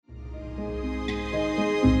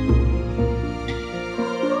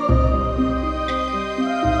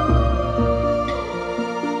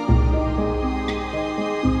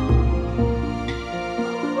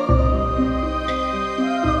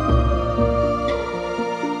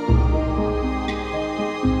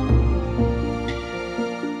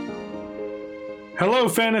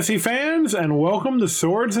fantasy fans, and welcome to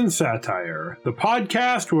Swords and Satire, the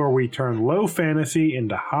podcast where we turn low fantasy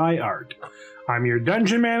into high art. I'm your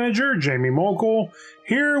dungeon manager, Jamie Mokel,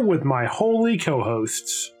 here with my holy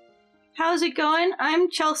co-hosts. How's it going?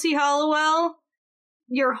 I'm Chelsea Hollowell,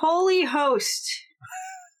 your holy host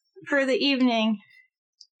for the evening.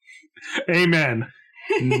 Amen.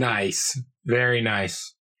 Nice. Very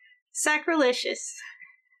nice. Sacrilegious.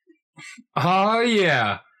 Oh,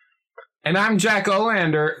 yeah. And I'm Jack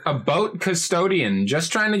Olander, a boat custodian,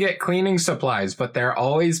 just trying to get cleaning supplies, but there are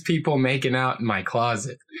always people making out in my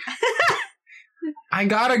closet. I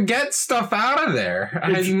gotta get stuff out of there.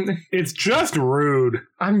 It's just rude.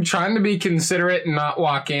 I'm trying to be considerate and not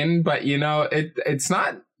walk in, but, you know, it's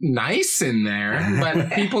not nice in there,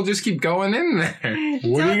 but people just keep going in there.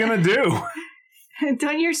 What are you gonna do?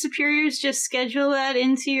 Don't your superiors just schedule that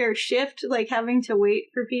into your shift, like having to wait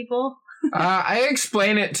for people? I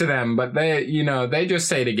explain it to them, but they just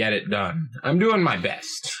say to get it done. I'm doing my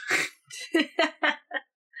best.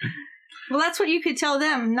 Well, that's what you could tell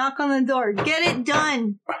them. Knock on the door. Get it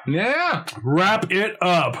done. Yeah. Wrap it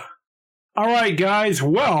up. All right, guys.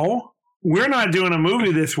 Well, we're not doing a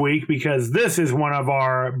movie this week because this is one of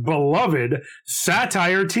our beloved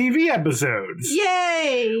satire TV episodes.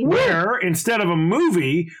 Yay! Where, instead of a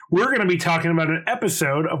movie, we're going to be talking about an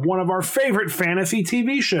episode of one of our favorite fantasy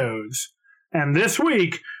TV shows. And this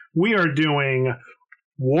week, we are doing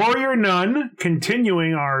Warrior Nun,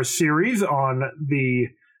 continuing our series on the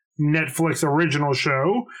Netflix original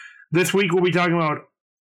show. This week, we'll be talking about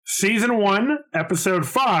Season 1, Episode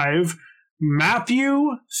 5,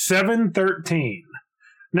 Matthew 7:13.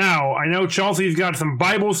 Now, I know Chelsea's got some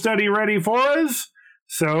Bible study ready for us.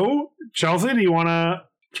 So, Chelsea, do you want to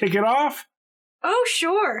kick it off? Oh,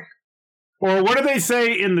 sure. Or what do they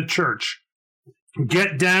say in the church?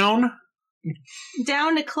 Get down?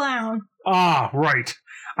 Down to clown. Ah, right.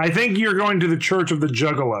 I think you're going to the Church of the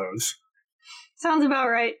Juggalos. Sounds about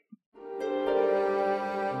right.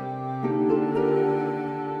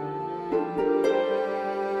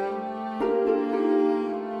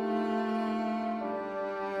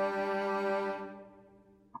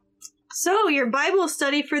 So, your Bible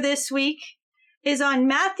study for this week is on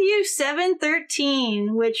Matthew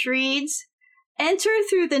 7:13, which reads, "Enter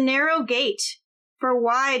through the narrow gate, for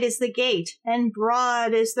wide is the gate, and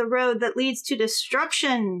broad is the road that leads to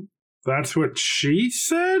destruction. That's what she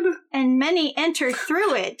said? And many enter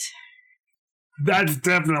through it." That's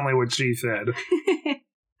definitely what she said.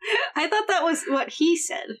 I thought that was what he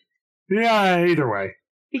said, Yeah, either way.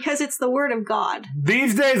 because it's the word of God.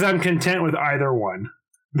 These days, I'm content with either one.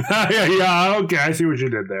 Yeah, okay, I see what you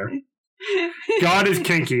did there. God is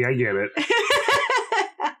kinky, I get it.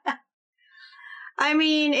 I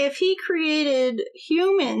mean, if he created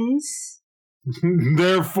humans,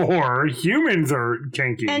 Therefore, humans are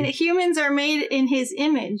kinky. and humans are made in his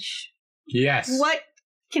image, Yes. what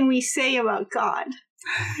can we say about God?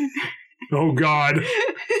 Oh, God.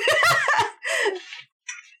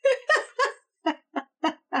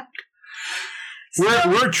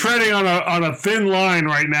 We're treading on a thin line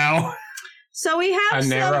right now. So we have A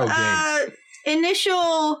narrow some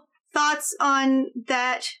initial thoughts on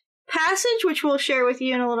that passage, which we'll share with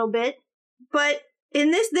you in a little bit. But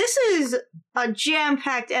in this is a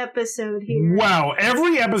jam-packed episode here. Wow,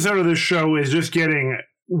 every episode of this show is just getting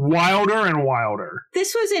wilder and wilder.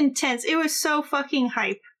 This was intense. It was so fucking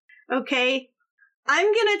hype. Okay?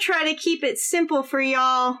 I'm gonna try to keep it simple for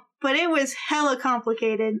y'all, but it was hella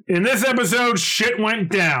complicated. In this episode, shit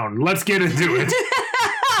went down. Let's get into it.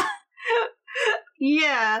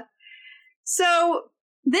 Yeah. So,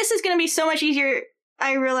 this is gonna be so much easier,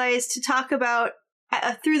 I realize, to talk about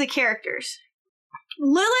through the characters.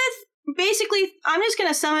 Lilith, basically, I'm just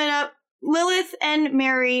gonna sum it up. Lilith and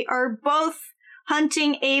Mary are both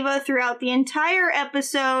hunting Ava throughout the entire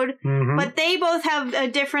episode, but they both have a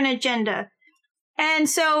different agenda. And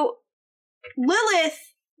so Lilith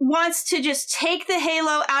wants to just take the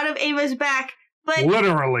halo out of Ava's back, but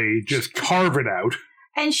Literally, just carve it out.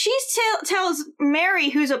 and she tells Mary,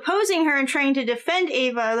 who's opposing her and trying to defend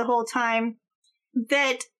Ava the whole time,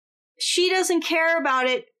 that she doesn't care about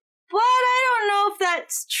it. But I don't know if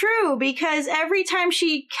that's true, because every time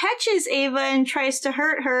she catches Ava and tries to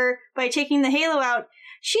hurt her by taking the halo out,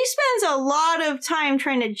 she spends a lot of time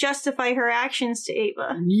trying to justify her actions to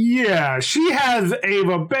Ava. Yeah, she has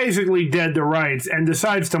Ava basically dead to rights and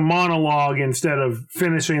decides to monologue instead of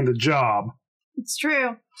finishing the job. It's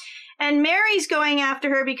true. And Mary's going after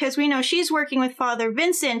her because we know she's working with Father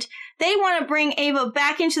Vincent. They want to bring Ava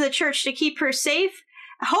back into the church to keep her safe.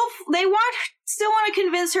 They still want to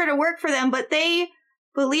convince her to work for them, but they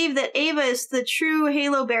believe that Ava is the true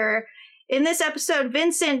halo bearer. in this episode,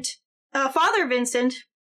 Father Vincent,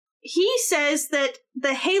 he says that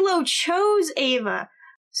the Halo chose Ava.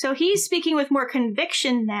 So he's speaking with more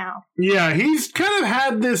conviction now. Yeah, he's kind of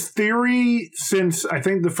had this theory since, I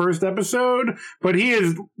think, the first episode, but he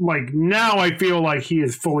is, now I feel like he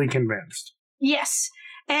is fully convinced. Yes.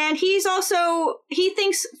 And he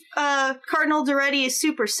thinks Cardinal Duretti is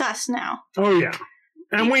super sus now. Oh, yeah.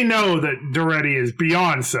 And we know that Duretti is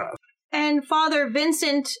beyond sus. And Father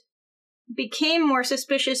Vincent became more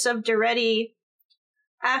suspicious of Duretti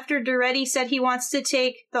after Duretti said he wants to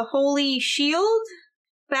take the Holy Shield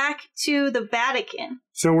back to the Vatican.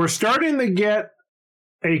 So we're starting to get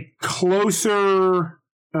a closer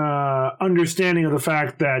understanding of the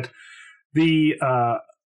fact that the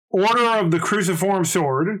Order of the Cruciform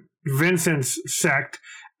Sword, Vincent's sect,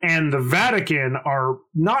 and the Vatican are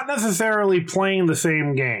not necessarily playing the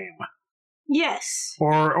same game. Yes.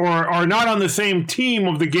 Or are not on the same team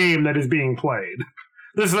of the game that is being played.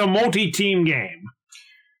 This is a multi-team game.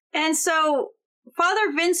 And so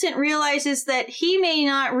Father Vincent realizes that he may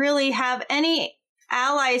not really have any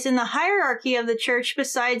allies in the hierarchy of the church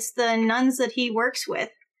besides the nuns that he works with.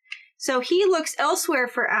 So he looks elsewhere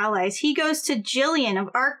for allies. He goes to Jillian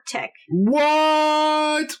of Arctech.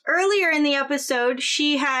 What? Earlier in the episode,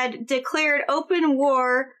 she had declared open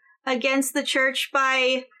war against the church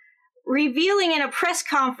by revealing in a press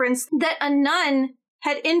conference that a nun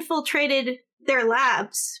had infiltrated their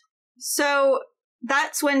labs. So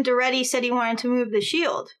that's when Duretti said he wanted to move the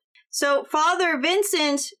shield. So Father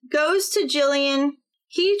Vincent goes to Jillian.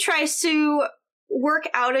 He tries to work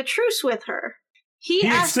out a truce with her. He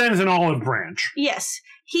extends an olive branch. Yes.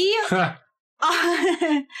 He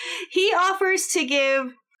offers to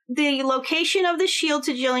give the location of the shield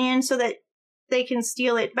to Jillian so that they can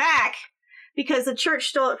steal it back because the church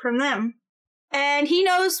stole it from them. And he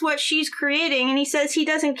knows what she's creating, and he says he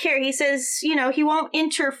doesn't care. He says, he won't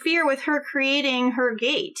interfere with her creating her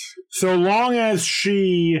gate. So long as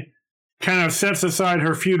she kind of sets aside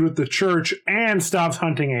her feud with the church and stops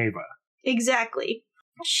hunting Ava. Exactly.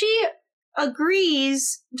 She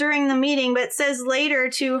agrees during the meeting, but says later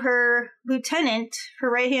to her lieutenant, her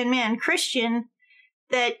right-hand man, Christian,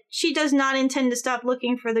 that she does not intend to stop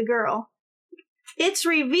looking for the girl. It's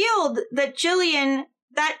revealed that Jillian,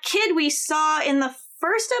 that kid we saw in the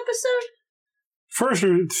first episode? First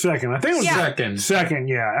or second? I think it was second. Second,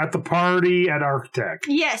 yeah. At the party at Arctech.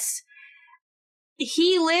 Yes.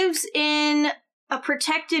 He lives in a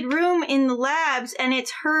protected room in the labs, and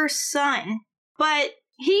it's her son. But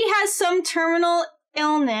he has some terminal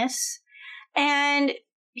illness, and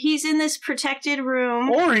he's in this protected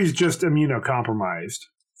room. Or he's just immunocompromised.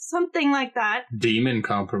 Something like that. Demon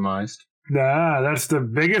compromised. Nah, that's the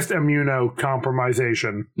biggest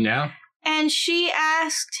immunocompromisation. Yeah. And she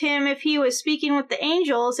asked him if he was speaking with the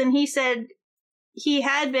angels, and he said he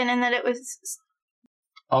had been and that it was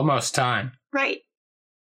almost time. Right.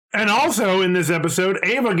 And also in this episode,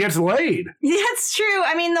 Ava gets laid. That's true.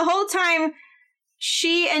 I mean, the whole time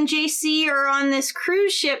she and JC are on this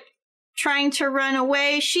cruise ship trying to run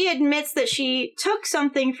away, she admits that she took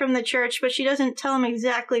something from the church, but she doesn't tell him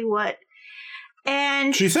exactly what.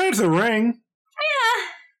 And she said it's a ring.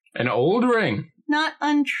 Yeah. An old ring. Not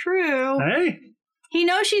untrue. Hey. He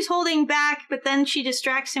knows she's holding back, but then she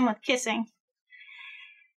distracts him with kissing.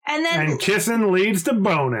 And kissing leads to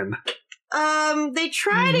boning. They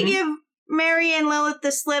try to give Mary and Lilith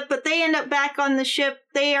the slip, but they end up back on the ship.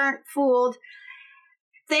 They aren't fooled.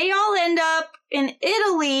 They all end up in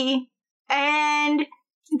Italy, and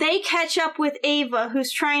they catch up with Ava,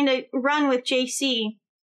 who's trying to run with JC.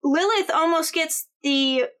 Lilith almost gets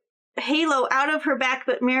the halo out of her back,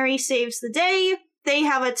 but Mary saves the day. They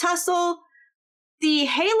have a tussle. The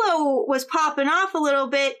halo was popping off a little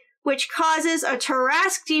bit, which causes a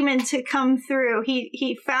Tarrasque demon to come through.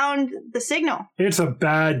 He found the signal. It's a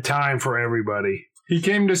bad time for everybody. He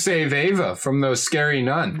came to save Ava from those scary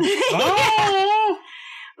nuns. Oh!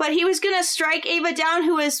 But he was going to strike Ava down,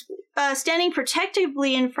 who was standing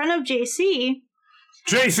protectively in front of JC.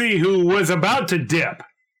 JC, who was about to dip.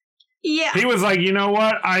 Yeah. He was like, you know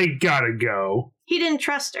what? I gotta go. He didn't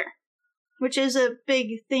trust her, which is a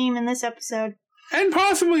big theme in this episode. And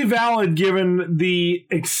possibly valid given the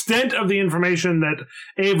extent of the information that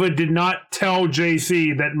Ava did not tell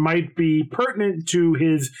JC that might be pertinent to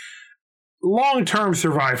his long-term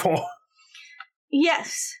survival.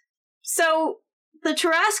 Yes. So the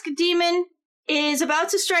Tarrasque demon is about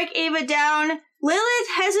to strike Ava down. Lilith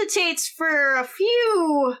hesitates for a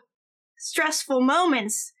few stressful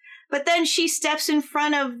moments, but then she steps in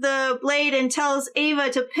front of the blade and tells Ava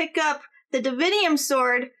to pick up the Divinium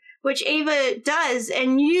sword, which Ava does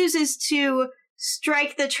and uses to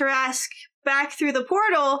strike the Tarask back through the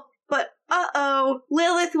portal, but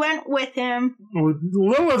Lilith went with him.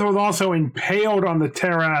 Lilith was also impaled on the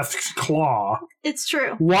Tarask's claw. It's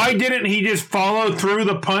true. Why didn't he just follow through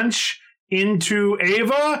the punch into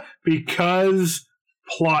Ava? Because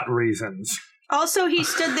plot reasons. Also, he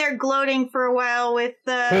stood there gloating for a while with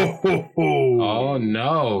the... Ho, ho, ho. Oh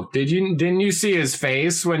no. Didn't you see his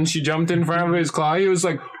face when she jumped in front of his claw? He was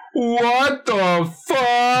like, what the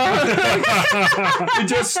fuck? He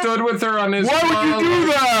just stood with her on his Why would you do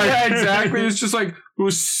that? Yeah, exactly. It's just like,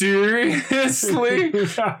 seriously?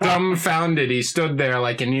 Dumbfounded. He stood there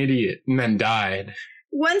like an idiot and then died.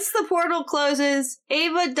 Once the portal closes,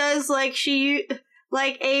 Ava does like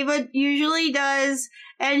Ava usually does,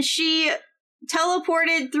 and she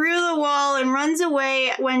teleported through the wall and runs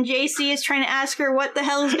away when JC is trying to ask her what the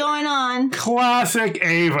hell is going on. Classic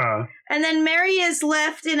Ava. And then Mary is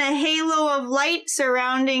left in a halo of light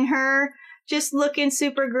surrounding her, just looking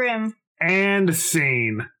super grim. And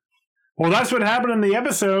scene. Well, that's what happened in the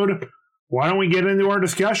episode. Why don't we get into our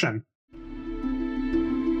discussion?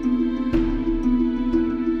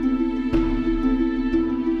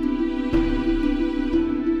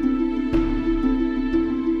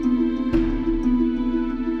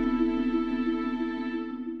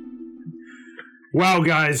 Wow,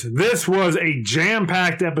 guys, this was a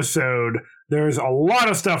jam-packed episode. There's a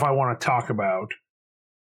lot of stuff I want to talk about.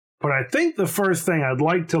 But I think the first thing I'd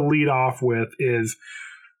like to lead off with is,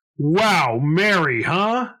 wow, Mary,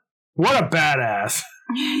 huh? What a badass.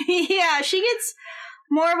 Yeah, she gets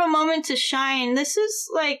more of a moment to shine. This is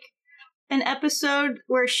like an episode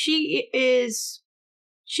where she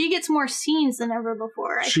gets more scenes than ever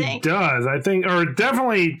before, I think. She does, I think, or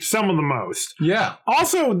definitely some of the most. Yeah.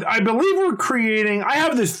 Also, I believe I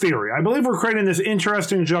have this theory. I believe we're creating this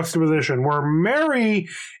interesting juxtaposition where Mary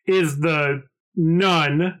is the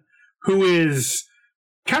nun who is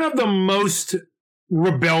kind of the most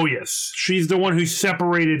rebellious. She's the one who's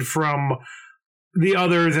separated from the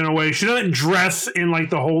others in a way. She doesn't dress in like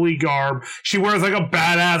the holy garb. She wears like a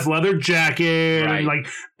badass leather jacket and like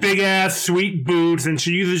big ass sweet boots, and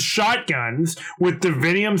she uses shotguns with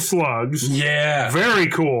divinium slugs. Yeah. Very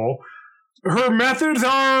cool. Her methods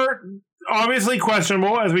are obviously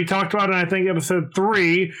questionable, as we talked about in, I think, episode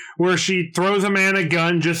 3, where she throws a man a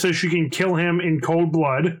gun just so she can kill him in cold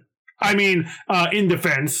blood. I mean, in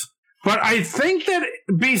defense. But I think that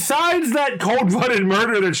besides that cold-blooded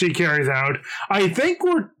murder that she carries out, I think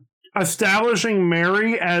we're establishing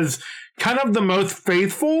Mary as kind of the most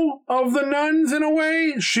faithful of the nuns in a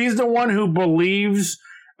way. She's the one who believes,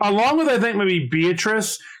 along with, I think, maybe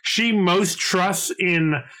Beatrice, she most trusts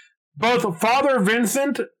in both Father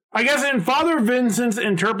Vincent, I guess in Father Vincent's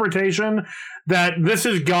interpretation that this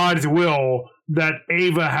is God's will that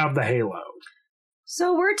Ava have the halo.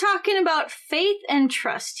 So we're talking about faith and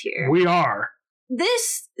trust here. We are.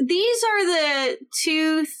 These are the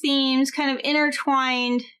two themes kind of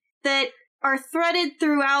intertwined that are threaded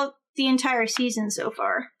throughout the entire season so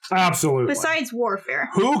far. Absolutely. Besides warfare.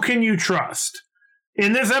 Who can you trust?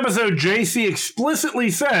 In this episode, JC explicitly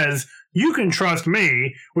says, you can trust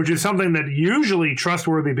me, which is something that usually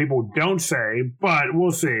trustworthy people don't say, but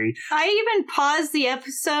we'll see. I even paused the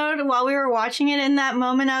episode while we were watching it in that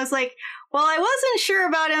moment. I was like, well, I wasn't sure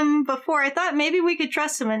about him before. I thought maybe we could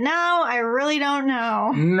trust him, and now I really don't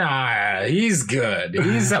know. Nah, he's good.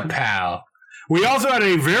 He's a pal. We also had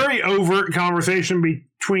a very overt conversation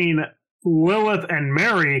between Lilith and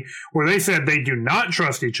Mary where they said they do not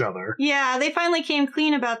trust each other. Yeah, they finally came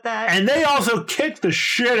clean about that. And they also kicked the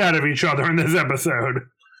shit out of each other in this episode.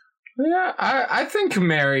 Yeah, I think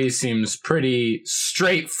Mary seems pretty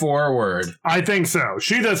straightforward. I think so.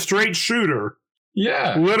 She's a straight shooter.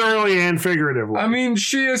 Yeah. Literally and figuratively. I mean,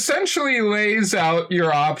 she essentially lays out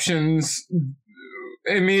your options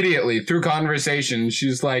immediately through conversation.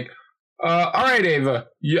 She's like, all right, Ava,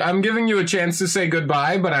 I'm giving you a chance to say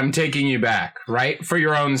goodbye, but I'm taking you back, right? For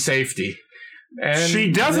your own safety. And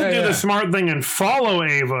she doesn't do the smart thing and follow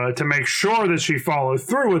Ava to make sure that she follows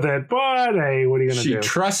through with it, but hey, what are you going to do? She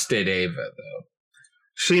trusted Ava, though.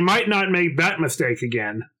 She might not make that mistake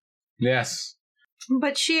again. Yes.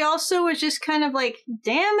 But she also was just kind of like,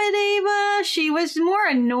 damn it, Ava. She was more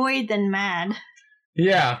annoyed than mad.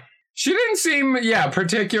 Yeah. She didn't seem,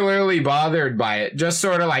 particularly bothered by it. Just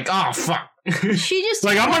sort of like, oh, fuck. She just...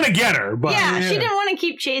 like, I'm going to get her, but... Yeah, she didn't want to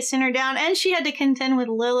keep chasing her down, and she had to contend with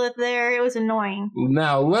Lilith there. It was annoying.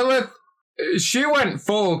 Now, Lilith, she went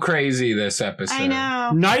full crazy this episode. I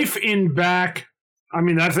know. Knife in back. I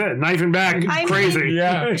mean, that's it. Knife in back. Crazy.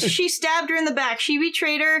 Yeah. She stabbed her in the back. She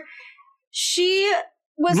betrayed her. She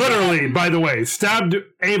literally, by the way, stabbed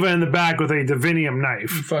Ava in the back with a divinium knife.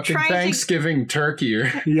 Fucking Thanksgiving turkey.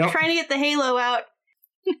 Yep. Trying to get the halo out.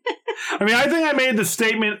 I mean, I think I made the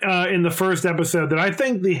statement in the first episode that I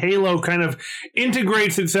think the halo kind of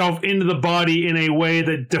integrates itself into the body in a way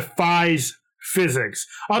that defies physics.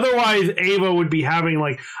 Otherwise, Ava would be having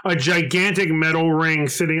like a gigantic metal ring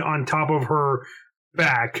sitting on top of her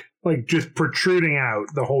back, like just protruding out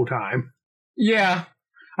the whole time. Yeah.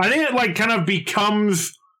 I think it like kind of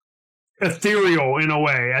becomes ethereal in a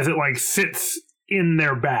way as it like sits in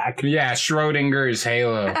their back. Yeah, Schrodinger's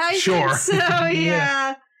halo. I Sure. think so,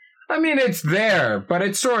 yeah. I mean, it's there, but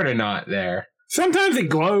it's sort of not there. Sometimes it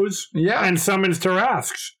glows Yeah. and summons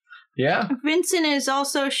Tarrasques. Yeah. Vincent is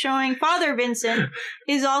also showing, Father Vincent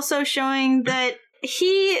is also showing that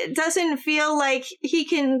he doesn't feel like he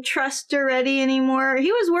can trust Duretti anymore.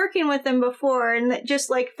 He was working with him before and that just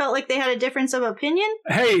like felt like they had a difference of opinion.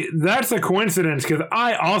 Hey, that's a coincidence because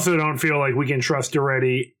I also don't feel like we can trust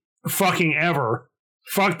Duretti fucking ever.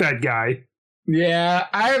 Fuck that guy. Yeah,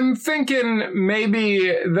 I'm thinking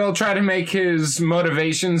maybe they'll try to make his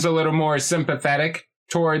motivations a little more sympathetic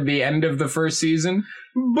toward the end of the first season.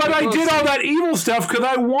 But I did all that evil stuff because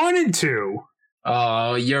I wanted to.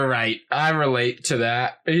 Oh, you're right. I relate to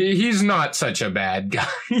that. He's not such a bad guy.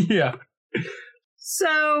 Yeah.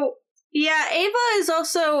 So, yeah, Ava is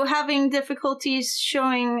also having difficulties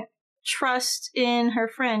showing trust in her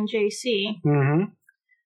friend, JC. Mm-hmm.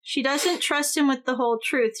 She doesn't trust him with the whole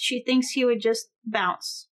truth. She thinks he would just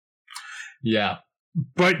bounce. Yeah.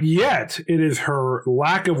 But yet, it is her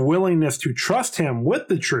lack of willingness to trust him with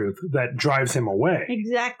the truth that drives him away.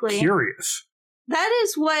 Exactly. Curious. That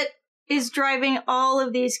is what is driving all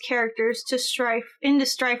of these characters to strife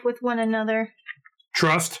with one another.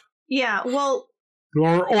 Trust? Yeah, well,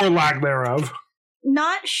 Or lack thereof.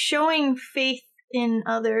 not showing faith in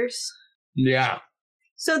others. Yeah.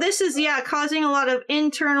 So this is, causing a lot of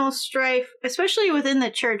internal strife, especially within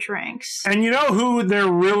the church ranks. And you know who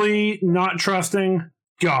they're really not trusting?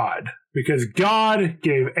 God. Because God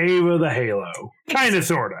gave Ava the halo. Kind of,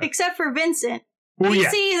 sort of. Except for Vincent. Well, We yeah.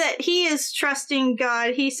 see that he is trusting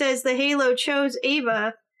God. He says the halo chose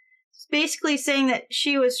Ava. It's basically saying that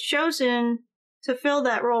she was chosen to fill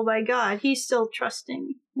that role by God. He's still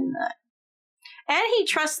trusting in that. And he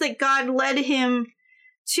trusts that God led him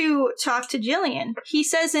to talk to Jillian. He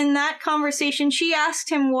says in that conversation, she asked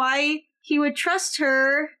him why he would trust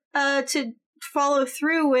her to follow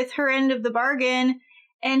through with her end of the bargain.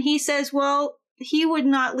 And he says, well, he would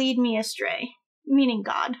not lead me astray, meaning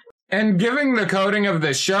God. And giving the coding of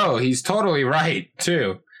the show, he's totally right,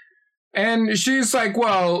 too. And she's like,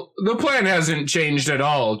 well, the plan hasn't changed at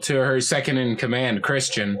all, to her second-in-command,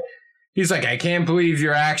 Christian. He's like, I can't believe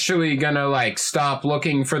you're actually gonna, like, stop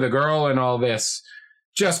looking for the girl and all this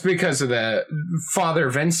just because of the Father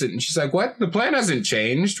Vincent. And she's like, what? The plan hasn't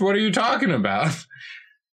changed? What are you talking about?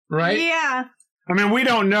 Right? Yeah. I mean, we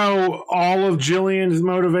don't know all of Jillian's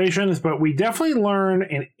motivations, but we definitely learn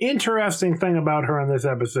an interesting thing about her in this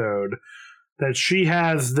episode. That she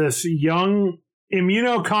has this young,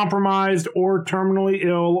 immunocompromised or terminally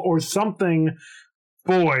ill or something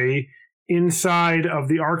boy inside of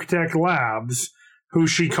the Architect Labs who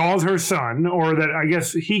she calls her son, or that I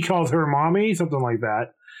guess he calls her mommy, something like that.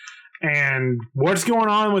 And what's going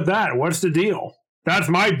on with that? What's the deal? That's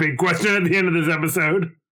my big question at the end of this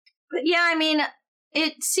episode. But yeah, I mean,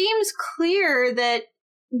 it seems clear that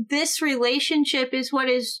this relationship is what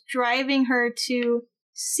is driving her to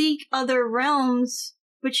seek other realms,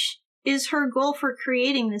 which is her goal for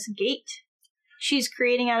creating this gate she's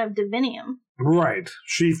creating out of divinium. Right.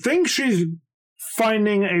 She thinks she's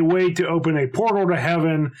finding a way to open a portal to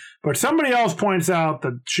heaven, but somebody else points out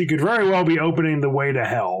that she could very well be opening the way to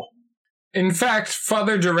hell. In fact,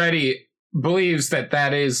 Father Duretti believes that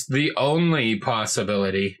that is the only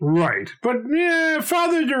possibility. Right. But yeah,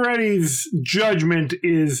 Father Duretti's judgment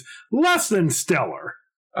is less than stellar.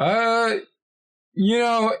 You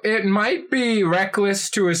know, it might be reckless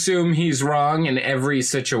to assume he's wrong in every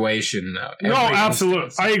situation, though. No, Every absolutely.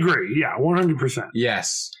 instance. I agree. Yeah, 100%.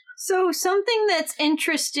 Yes. So something that's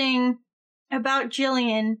interesting about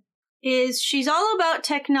Jillian is she's all about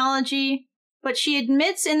technology, but she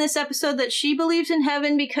admits in this episode that she believes in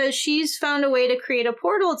heaven because she's found a way to create a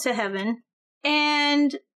portal to heaven.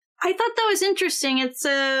 And I thought that was interesting. It's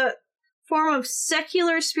a form of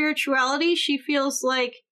secular spirituality. She feels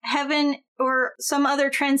like heaven or some other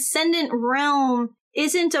transcendent realm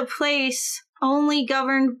isn't a place only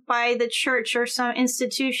governed by the church or some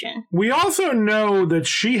institution. We also know that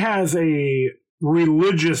she has a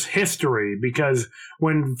religious history because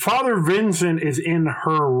when Father Vincent is in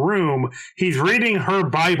her room, he's reading her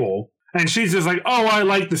Bible And she's just like, oh, I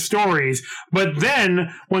like the stories. But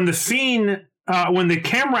then when the scene, when the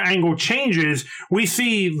camera angle changes, we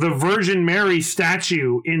see the Virgin Mary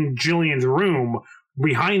statue in Jillian's room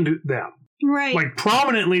behind them. Right. Like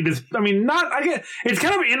prominently, it's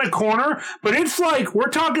kind of in a corner, but it's like, we're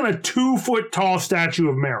talking a 2-foot tall statue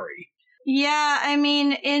of Mary. Yeah, I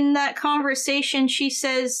mean, in that conversation, she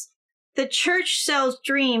says, the church sells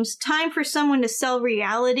dreams, time for someone to sell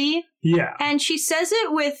reality. Yeah. And she says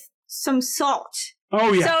it with some salt.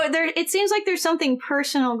 Oh, yeah. So it seems like there's something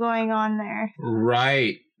personal going on there.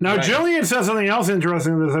 Right. Now, right. Jillian says something else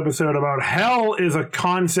interesting in this episode about hell is a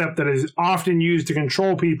concept that is often used to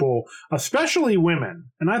control people, especially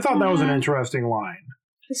women. And I thought that was an interesting line.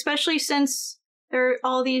 Especially since there are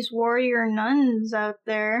all these warrior nuns out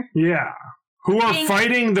there. Yeah. Who are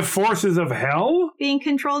fighting the forces of hell? Being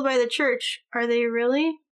controlled by the church. Are they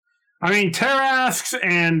really? I mean, Tarrasques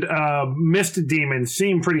and Mist Demons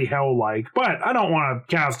seem pretty hell-like, but I don't want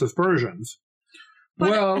to cast aspersions. But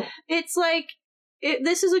well, it's like,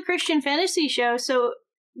 this is a Christian fantasy show, so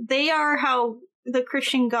they are how the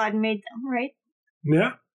Christian God made them, right?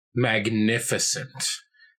 Yeah. Magnificent.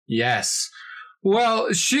 Yes.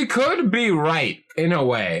 Well, she could be right, in a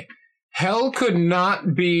way. Hell could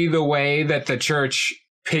not be the way that the church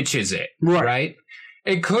pitches it, right?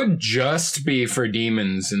 It could just be for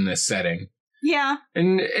demons in this setting. Yeah.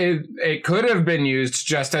 And it could have been used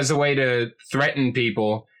just as a way to threaten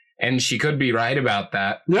people, and she could be right about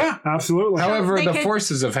that. Yeah, absolutely. However, the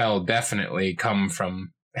forces of hell definitely come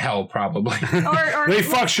from hell, probably. or they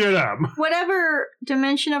fuck shit up. Whatever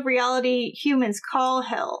dimension of reality humans call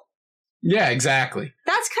hell. Yeah, exactly.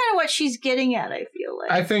 That's kind of what she's getting at, I feel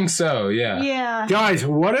like. I think so, yeah. Yeah. Guys,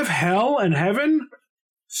 what if hell and heaven?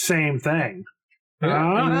 Same thing. Think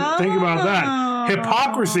about that.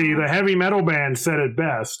 Hypocrisy, the heavy metal band, said it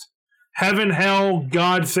best. Heaven, hell,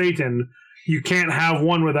 God, Satan. You can't have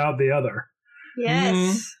one without the other.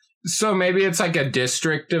 Yes. So maybe it's like a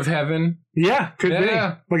district of heaven? Yeah, could be.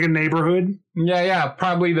 Like a neighborhood. Yeah,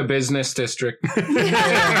 probably the business district.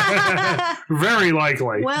 Very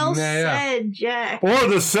likely. Well said, Jack. Or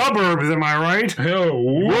the suburbs, am I right?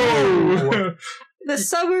 Whoa. The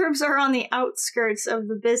suburbs are on the outskirts of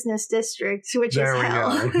the business district, which there is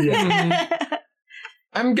hell. Go. Yeah.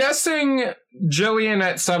 I'm guessing Jillian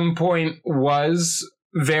at some point was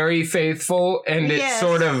very faithful, and it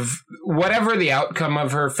sort of, whatever the outcome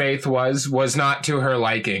of her faith was not to her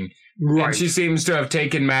liking. Right. And she seems to have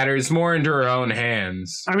taken matters more into her own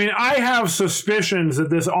hands. I mean, I have suspicions that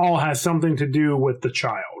this all has something to do with the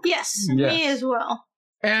child. Yes, me as well.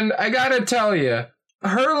 And I gotta tell you,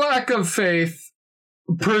 her lack of faith,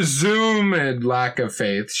 presumed lack of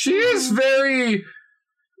faith, she is very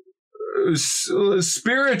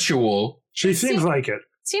spiritual. She seems like it.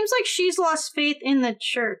 Seems like she's lost faith in the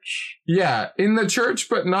church. Yeah, in the church,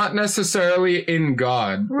 but not necessarily in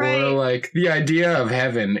God. Right. Or like the idea of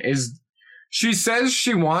heaven is, she says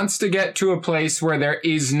she wants to get to a place where there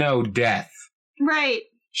is no death. Right.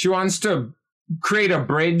 She wants to create a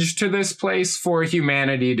bridge to this place for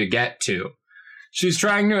humanity to get to. She's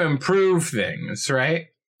trying to improve things, right?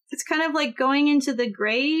 It's kind of like going into the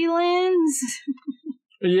gray lands.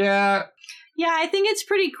 Yeah. Yeah, I think it's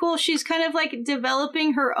pretty cool. She's kind of like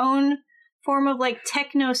developing her own form of like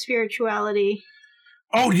techno spirituality.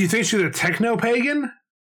 Oh, do you think she's a techno pagan?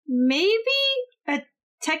 Maybe a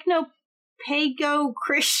techno pago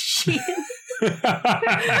Christian.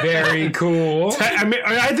 Very cool.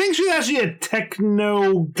 I think she's actually a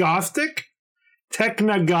technognostic.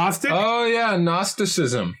 Technognostic? Oh, yeah,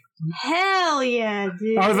 Gnosticism. Hell yeah,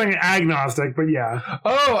 dude. I was thinking agnostic, but yeah.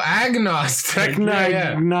 Oh, agnostic.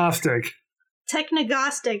 Technognostic.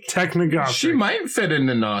 Technognostic. Technognostic. She might fit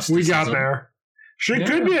into Gnosticism. We got there. She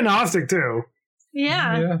could be a Gnostic, too.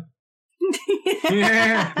 Yeah.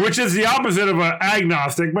 Yeah. Which is the opposite of an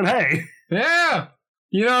agnostic, but hey. Yeah.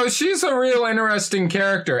 You know, she's a real interesting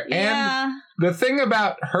character. Yeah. And the thing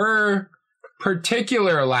about her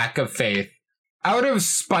particular lack of faith, out of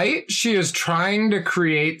spite, she is trying to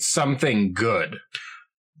create something good.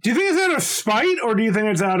 Do you think it's out of spite, or do you think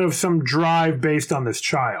it's out of some drive based on this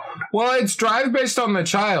child? Well, it's drive based on the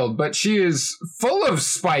child, but she is full of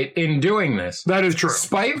spite in doing this. That is true.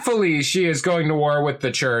 Spitefully, she is going to war with the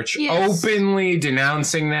church, openly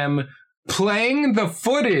denouncing them, playing the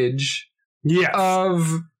footage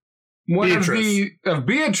of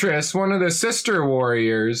Beatrice, one of the sister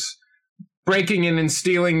warriors, breaking in and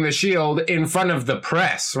stealing the shield in front of the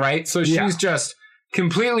press, right? So she's just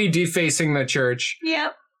completely defacing the church.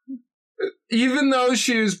 Yep. Even though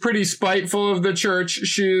she is pretty spiteful of the church,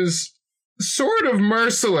 she's sort of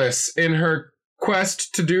merciless in her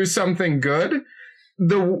quest to do something good.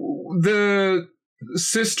 the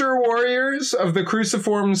sister warriors of the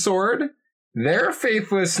cruciform sword, their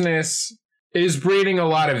faithlessness is breeding a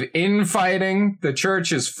lot of infighting. The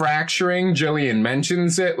church is fracturing. Jillian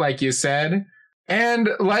mentions it, like you said. And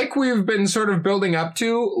like we've been sort of building up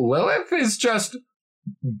to, Lilith is just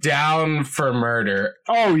down for murder.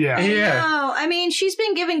 Oh, yeah. No, I mean, she's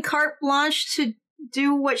been given carte blanche to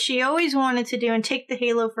do what she always wanted to do and take the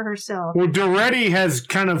halo for herself. Well, Doretti has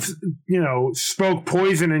kind of, spoke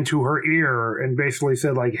poison into her ear and basically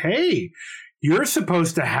said, like, hey, you're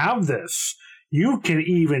supposed to have this. You can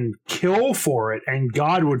even kill for it, and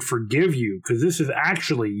God would forgive you, because this is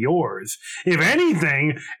actually yours. If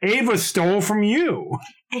anything, Ava stole from you.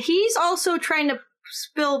 He's also trying to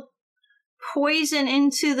spill poison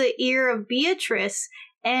into the ear of Beatrice,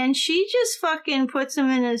 and she just fucking puts him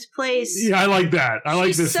in his place. Yeah, I like that. I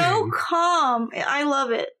like this. She's so scene. calm. I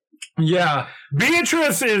love it. Yeah.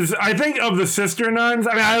 Beatrice is, I think, of the sister nuns.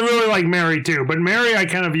 I mean, I really like Mary too, but Mary I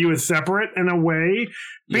kind of view as separate in a way.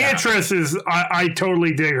 Yeah. Beatrice is, I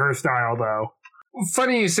totally dig her style though.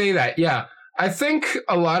 Funny you say that. Yeah. I think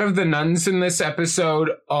a lot of the nuns in this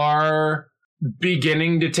episode are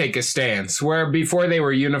beginning to take a stance, where before they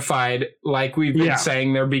were unified, like we've been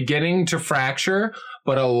saying, they're beginning to fracture,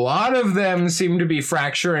 but a lot of them seem to be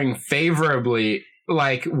fracturing favorably,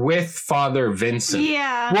 like with Father Vincent.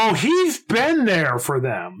 Yeah. Well, he's been there for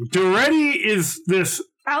them. Doretti is this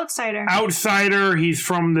outsider. He's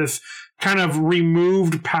from this kind of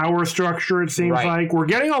removed power structure, it seems like. We're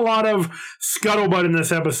getting a lot of scuttlebutt in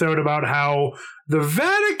this episode about how the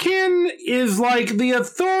Vatican is like the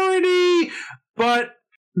authority, but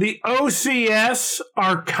the OCS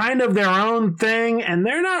are kind of their own thing, and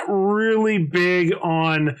they're not really big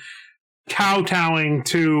on kowtowing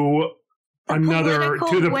to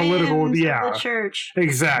the political of the church.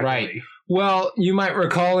 Exactly. Right. Well, you might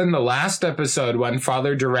recall in the last episode when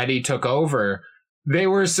Father Doretti took over, they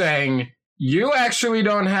were saying, you actually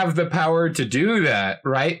don't have the power to do that,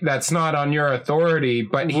 right? That's not on your authority.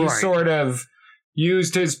 But he sort of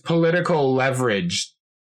used his political leverage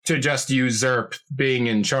to just usurp being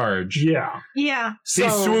in charge. Yeah. Yeah. He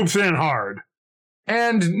swoops in hard.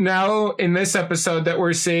 And now in this episode that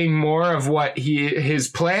we're seeing more of what his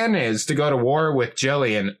plan is to go to war with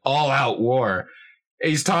Jillian, all out war.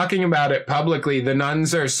 He's talking about it publicly. The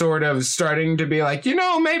nuns are sort of starting to be like,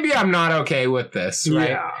 maybe I'm not okay with this, right?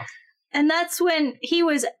 Yeah. And that's when he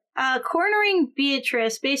was cornering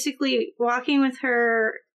Beatrice, basically walking with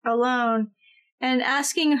her alone and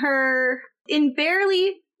asking her in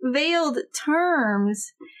barely veiled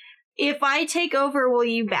terms, if I take over, will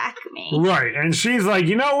you back me? Right. And she's like,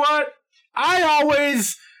 you know what? I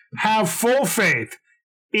always have full faith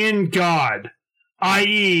in God,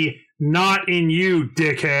 i.e., not in you,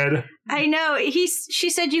 dickhead. I know. She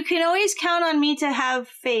said, you can always count on me to have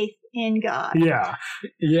faith in God. Yeah.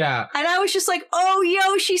 Yeah. And I was just like,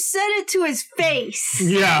 oh, she said it to his face.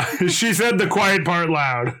 Yeah. She said the quiet part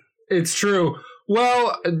loud. It's true.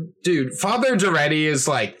 Well, dude, Father Doretti is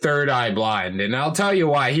like third eye blind, and I'll tell you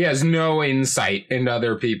why. He has no insight into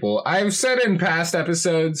other people. I've said in past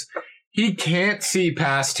episodes, he can't see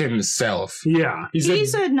past himself. Yeah. He's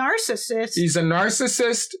a narcissist. He's a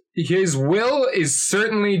narcissist. His will is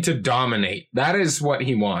certainly to dominate. That is what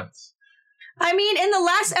he wants. I mean, in the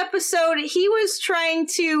last episode, he was trying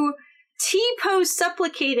to T-pose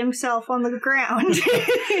supplicate himself on the ground.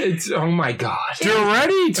 Oh my God.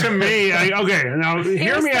 Doretti to me, okay, now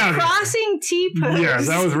hear me out. Crossing T-pose. Yes,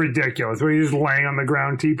 that was ridiculous. Were you just laying on the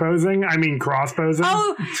ground T-posing? I mean cross-posing?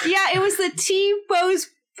 Oh, yeah, it was the T-pose,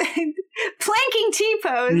 planking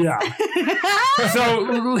T-pose. Yeah.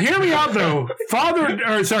 So, hear me out though.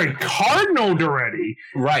 Cardinal Doretti.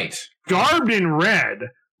 Right. Garbed in red.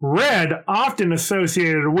 Red often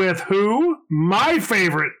associated with who? My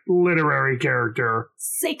favorite literary character.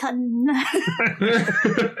 Satan.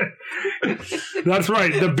 That's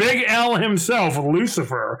right. The big L himself,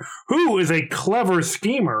 Lucifer, who is a clever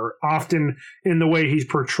schemer, often in the way he's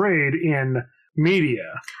portrayed in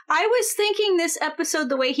media. I was thinking this episode,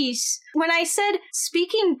 the way when I said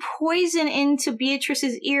speaking poison into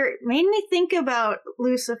Beatrice's ear, it made me think about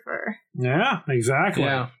Lucifer. Yeah, exactly.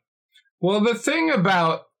 Yeah. Well, the thing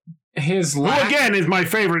about his who again is my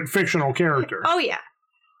favorite fictional character. Oh, yeah.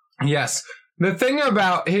 Yes. The thing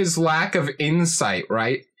about his lack of insight,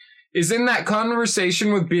 right, is in that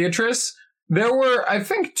conversation with Beatrice, there were, I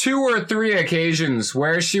think, 2 or 3 occasions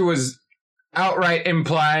where she was outright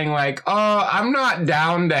implying like, oh, I'm not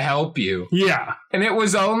down to help you. Yeah. And it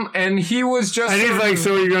was and he was just... And he's like,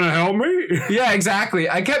 so you're going to help me? Yeah, exactly.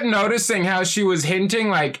 I kept noticing how she was hinting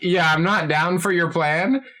like, yeah, I'm not down for your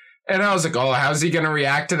plan. And I was like, oh, how's he going to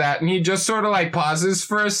react to that? And he just sort of like pauses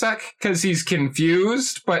for a sec because he's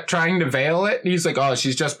confused, but trying to veil it. And he's like, oh,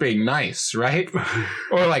 she's just being nice, right?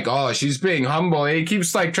 Or like, oh, she's being humble. And he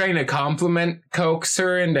keeps like trying to coax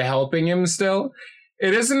her into helping him still.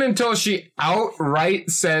 It isn't until she outright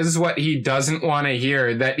says what he doesn't want to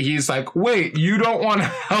hear that he's like, wait, you don't want to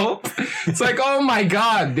help? It's like, oh my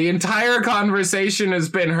God, the entire conversation has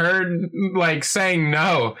been heard like saying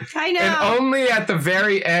no. I know. And only at the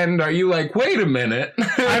very end are you like, wait a minute.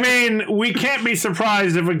 I mean, we can't be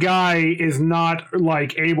surprised if a guy is not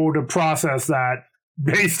like able to process that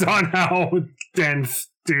based on how dense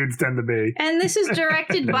dudes tend to be. And this is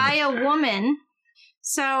directed by a woman.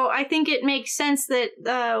 So I think it makes sense that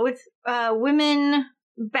with women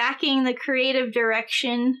backing the creative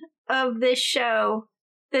direction of this show,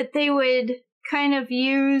 that they would kind of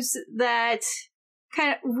use that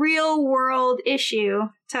kind of real world issue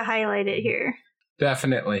to highlight it here.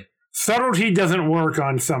 Definitely. Subtlety doesn't work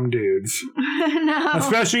on some dudes. No.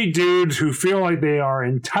 Especially dudes who feel like they are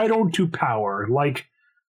entitled to power, like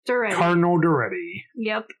Duretti. Cardinal Duretti.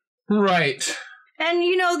 Yep. Right. And,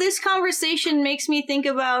 you know, this conversation makes me think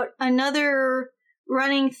about another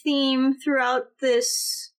running theme throughout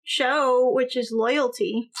this show, which is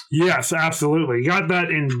loyalty. Yes, absolutely. Got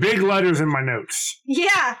that in big letters in my notes.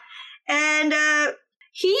 Yeah. And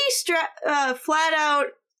he flat out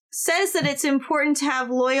says that it's important to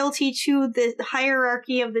have loyalty to the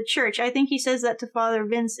hierarchy of the church. I think he says that to Father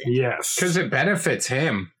Vincent. Yes. Because it benefits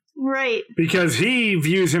him. Right. Because he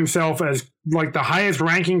views himself as like the highest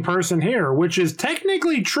ranking person here, which is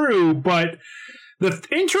technically true, but the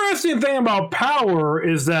interesting thing about power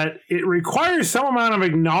is that it requires some amount of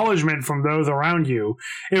acknowledgement from those around you.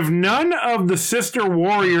 If none of the sister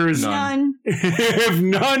warriors, if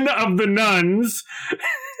none of the nuns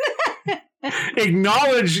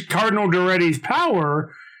acknowledge Cardinal Duretti's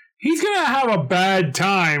power, he's going to have a bad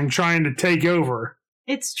time trying to take over.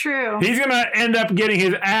 It's true. He's going to end up getting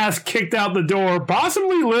his ass kicked out the door,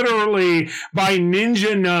 possibly literally by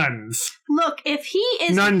ninja nuns. Look, if he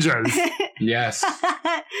is... Nunjas. Yes.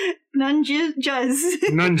 Nunjas.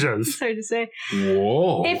 Nunjas. It's hard to say.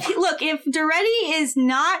 Whoa. If Duretti is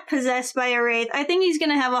not possessed by a wraith, I think he's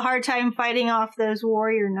going to have a hard time fighting off those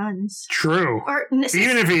warrior nuns. True. Or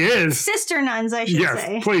even if he is. Sister nuns, I should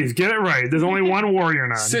say. Yes, please, get it right. There's only one warrior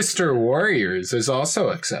nun. Sister warriors is also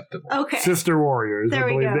acceptable. Okay. Sister warriors. There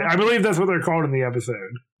we go. I believe that's what they're called in the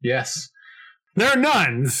episode. Yes. They're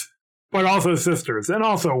nuns, but also sisters, and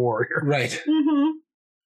also warrior. Right. Mm-hmm.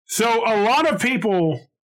 So a lot of people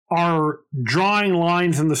are drawing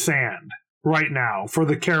lines in the sand right now for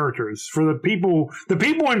the characters, for the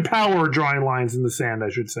people in power are drawing lines in the sand, I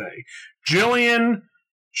should say. Jillian,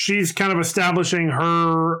 she's kind of establishing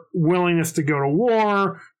her willingness to go to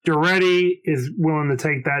war. Duretti is willing to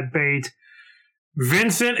take that bait.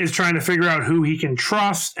 Vincent is trying to figure out who he can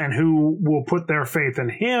trust and who will put their faith in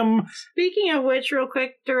him. Speaking of which, real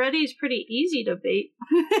quick, Duretti's pretty easy to bait.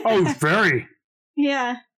 Oh, very.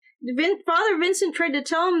 Yeah. Father Vincent tried to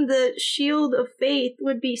tell him the Shield of Faith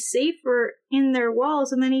would be safer in their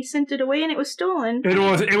walls, and then he sent it away and it was stolen.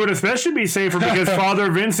 It would especially be safer because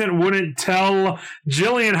Father Vincent wouldn't tell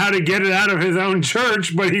Jillian how to get it out of his own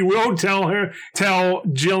church, but he will tell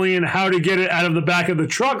Jillian how to get it out of the back of the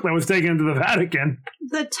truck that was taken to the Vatican.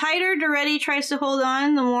 The tighter Duretti tries to hold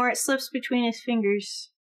on, the more it slips between his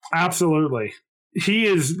fingers. Absolutely. He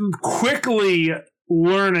is quickly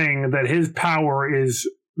learning that his power is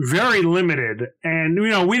very limited, and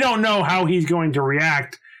we don't know how he's going to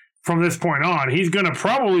react from this point on. He's going to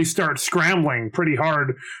probably start scrambling pretty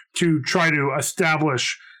hard to try to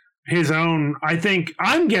establish his own,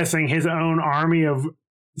 I'm guessing his own army of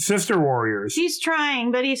sister warriors. He's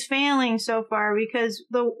trying, but he's failing so far because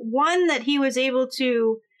the one that he was able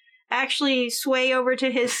to actually sway over to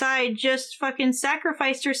his side just fucking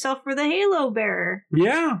sacrificed herself for the Halo Bearer.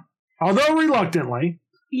 Yeah, although reluctantly.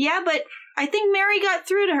 Yeah, but I think Mary got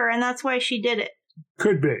through to her, and that's why she did it.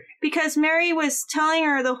 Could be. Because Mary was telling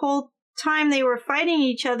her the whole time they were fighting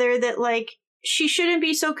each other that, like, she shouldn't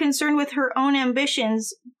be so concerned with her own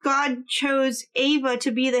ambitions. God chose Ava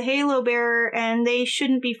to be the Halo Bearer, and they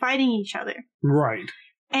shouldn't be fighting each other. Right.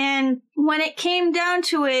 And when it came down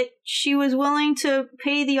to it, she was willing to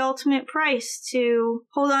pay the ultimate price to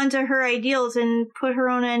hold on to her ideals and put her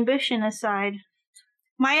own ambition aside.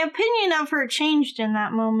 My opinion of her changed in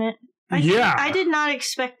that moment. I did not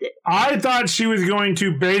expect it. I thought she was going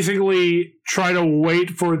to basically try to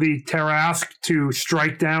wait for the Tarrasque to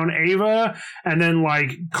strike down Ava and then,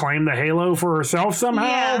 like, claim the Halo for herself somehow.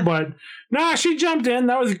 Yeah. But, nah, she jumped in.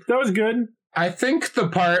 That was good. I think the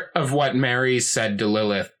part of what Mary said to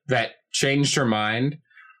Lilith that changed her mind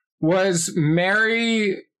was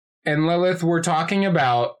Mary and Lilith were talking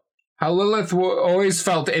about how Lilith always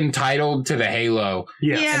felt entitled to the halo.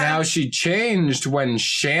 Yeah. And how she changed when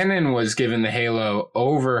Shannon was given the halo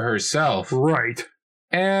over herself. Right.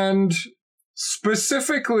 And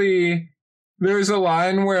specifically, there's a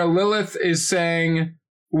line where Lilith is saying,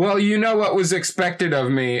 well, you know what was expected of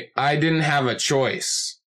me. I didn't have a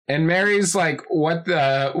choice. And Mary's like, what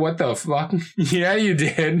the fuck? Yeah, you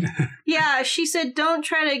did. Yeah, she said, don't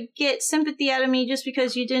try to get sympathy out of me just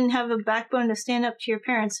because you didn't have a backbone to stand up to your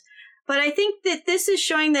parents. But I think that this is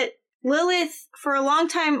showing that Lilith, for a long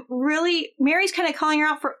time, really, Mary's kind of calling her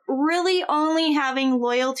out for really only having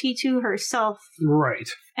loyalty to herself. Right.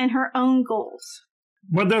 And her own goals.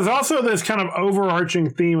 But there's also this kind of overarching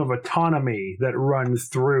theme of autonomy that runs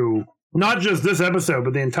through not just this episode,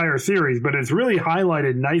 but the entire series. But it's really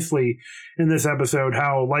highlighted nicely in this episode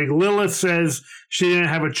how, like, Lilith says she didn't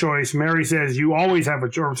have a choice. Mary says you always have a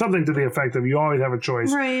choice, or something to the effect of you always have a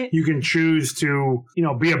choice. Right. You can choose to,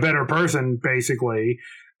 be a better person, basically.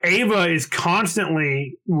 Ava is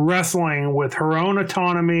constantly wrestling with her own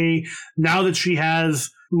autonomy now that she has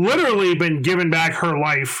literally been given back her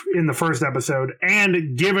life in the first episode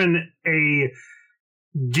and given a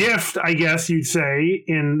gift, I guess you'd say,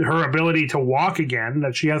 in her ability to walk again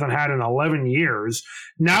that she hasn't had in 11 years.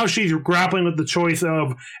 Now she's grappling with the choice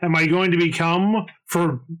of, am I going to become,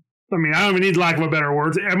 I don't even need lack of a better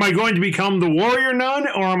words, am I going to become the warrior nun,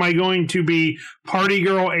 or am I going to be party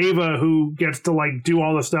girl Ava who gets to, do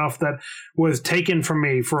all the stuff that was taken from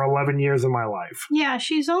me for 11 years of my life? Yeah,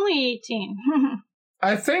 she's only 18.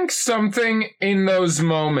 I think something in those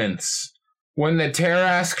moments when the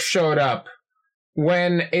Tarask showed up,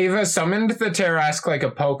 when Ava summoned the Tarask like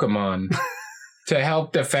a Pokemon to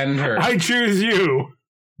help defend her. I choose you.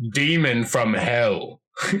 Demon from hell.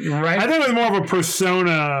 Right? I think it was more of a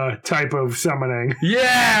Persona type of summoning.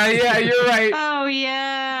 Yeah, you're right. Oh,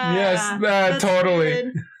 yeah. Yes, That's totally.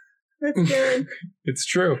 Good. That's good. It's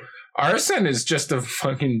true. Arsene is just a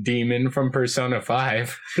fucking demon from Persona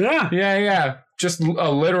 5. Yeah. Yeah. Just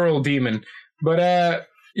a literal demon. But,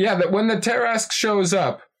 that when the Tarask shows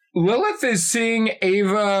up, Lilith is seeing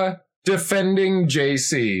Ava defending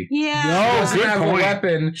JC. Yeah. No, Doesn't good have point. a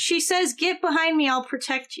weapon. She says, get behind me, I'll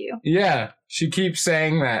protect you. Yeah, she keeps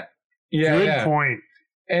saying that. Yeah, Good point.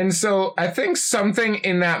 And so I think something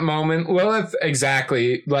in that moment, Lilith,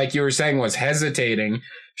 exactly like you were saying, was hesitating.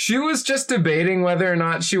 She was just debating whether or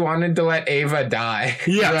not she wanted to let Ava die.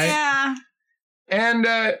 Yeah. Right? Yeah. And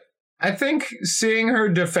I think seeing her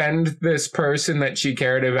defend this person that she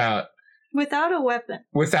cared about Without a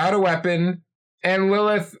weapon. And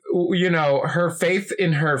Lilith, her faith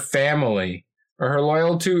in her family, or her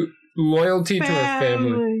loyalty to her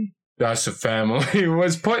family. That's a family,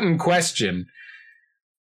 was put in question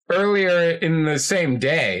earlier in the same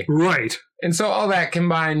day. Right. And so all that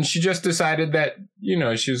combined, she just decided that,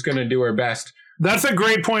 she was going to do her best. That's a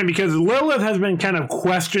great point, because Lilith has been kind of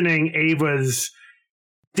questioning Ava's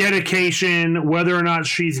dedication, whether or not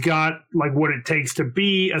she's got what it takes to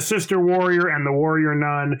be a sister warrior and the warrior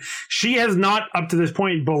nun. She has not up to this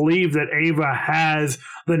point believed that Ava has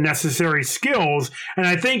the necessary skills. And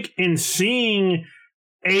I think in seeing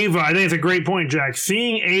Ava, I think it's a great point, Jack,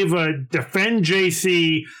 seeing Ava defend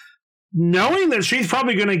JC, knowing that she's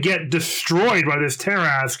probably going to get destroyed by this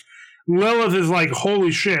Tarask, Lilith is like,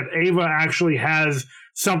 holy shit, Ava actually has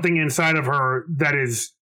something inside of her that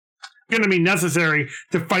is going to be necessary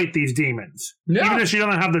to fight these demons. Yeah. Even if she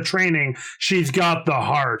doesn't have the training, she's got the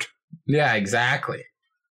heart. Yeah, exactly.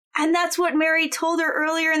 And that's what Mary told her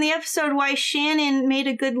earlier in the episode, why Shannon made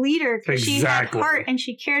a good leader. Because she had Exactly. heart and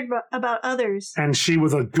she cared about others. And she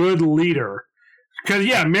was a good leader. Because,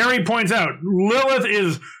 Mary points out, Lilith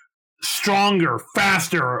is stronger,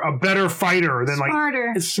 faster, a better fighter than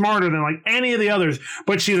smarter than any of the others.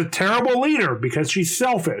 But she's a terrible leader because she's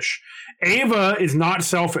selfish. Ava is not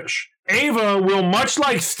selfish. Ava will, much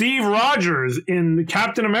like Steve Rogers in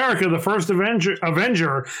Captain America, the first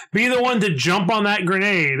Avenger, be the one to jump on that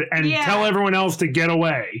grenade and tell everyone else to get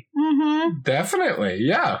away. Mm-hmm. Definitely,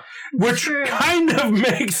 yeah. Which kind of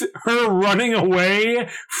makes her running away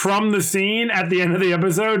from the scene at the end of the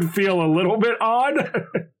episode feel a little bit odd.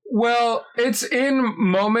 Well, it's in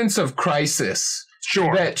moments of crisis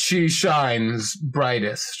that she shines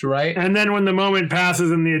brightest, right? And then when the moment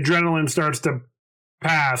passes and the adrenaline starts to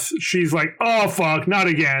pass, she's like, oh, fuck, not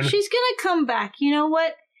again. She's gonna come back. You know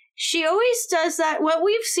what? She always does that. What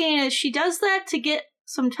we've seen is she does that to get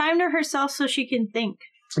some time to herself so she can think.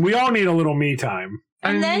 We all need a little me time.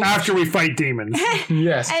 And then after we fight demons.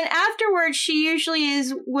 Yes. And afterwards, she usually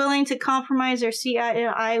is willing to compromise or see eye to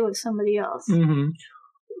eye with somebody else. Mm-hmm.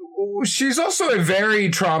 she's also a very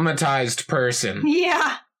traumatized person.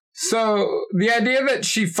 Yeah. So the idea that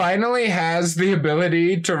she finally has the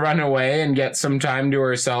ability to run away and get some time to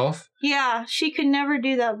herself. Yeah, she could never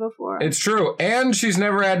do that before. It's true. And she's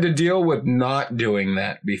never had to deal with not doing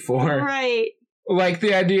that before. Right. Like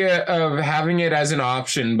the idea of having it as an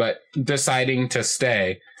option, but deciding to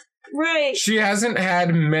stay. Right. She hasn't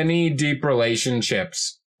had many deep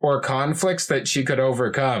relationships or conflicts that she could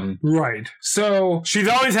overcome. Right. So She's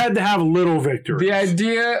always had to have little victories. the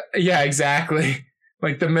idea, yeah, exactly.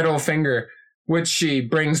 Like the middle finger, which she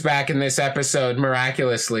brings back in this episode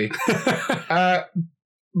miraculously.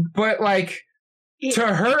 But like, to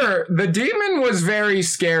her, the demon was very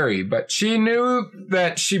scary, but she knew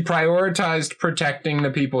that she prioritized protecting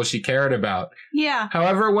the people she cared about. Yeah.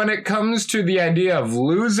 However, when it comes to the idea of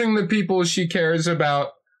losing the people she cares about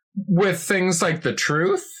with things like the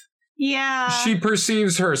truth, Yeah. she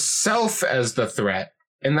perceives herself as the threat,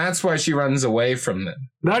 and that's why she runs away from them.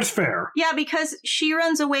 That's fair. Yeah, because she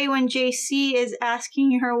runs away when JC is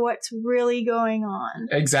asking her what's really going on.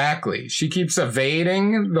 Exactly. She keeps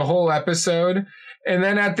evading the whole episode, and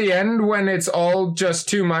then at the end, when it's all just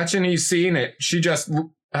too much and he's seen it, she just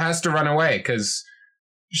has to run away, because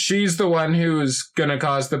she's the one who's gonna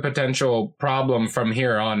cause the potential problem from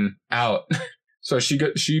here on out. So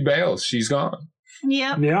she bails. She's gone.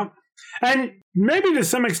 Yep. Yeah. And maybe to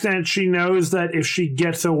some extent she knows that if she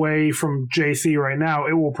gets away from JC right now,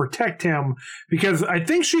 it will protect him, because I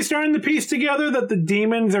think she's starting to piece together that the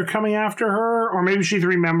demons are coming after her, or maybe she's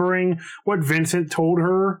remembering what Vincent told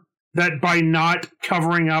her, that by not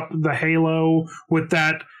covering up the halo with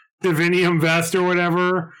that divinium vest or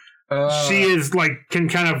whatever, she is like can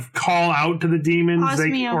kind of call out to the demons.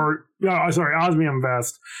 Osmium. Osmium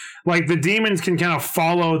vest. Like the demons can kind of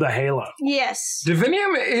follow the halo. Yes.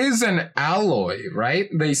 Divinium is an alloy, right?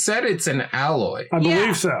 They said it's an alloy. I Yeah.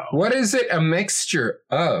 believe so. What is it a mixture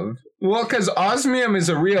of? Well, because osmium is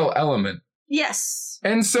a real element. Yes.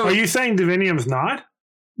 And so Are you saying divinium's not?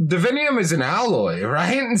 divinium is an alloy,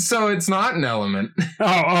 right? And so it's not an element.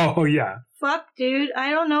 Oh, yeah. Fuck, dude. I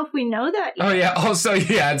don't know if we know that yet. Oh, yeah. Also,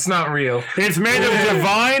 yeah, it's not real. It's made of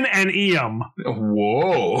divine and eum.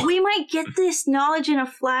 Whoa. We might get this knowledge in a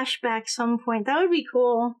flashback some point. That would be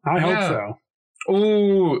cool. I hope Yeah. so.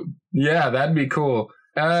 Ooh, yeah, that'd be cool.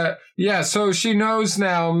 Yeah, so she knows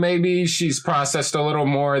now, maybe she's processed a little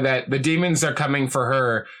more that the demons are coming for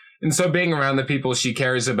her, and so being around the people she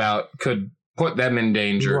cares about could put them in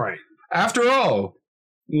danger. Right. After all,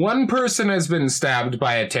 one person has been stabbed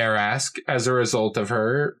by a Tarrasque as a result of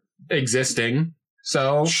her existing,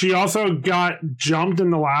 so She also got jumped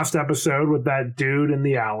in the last episode with that dude in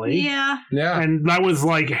the alley. Yeah. yeah, And that was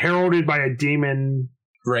like heralded by a demon,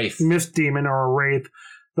 Wraith. mist demon or a wraith,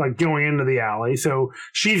 like going into the alley. So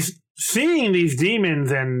she's seeing these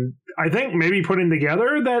demons and I think maybe putting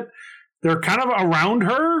together that they're kind of around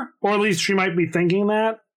her, or at least she might be thinking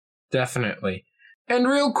that. Definitely. And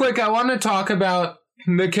real quick, I want to talk about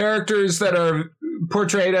the characters that are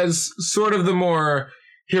portrayed as sort of the more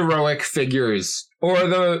heroic figures, or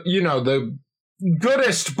the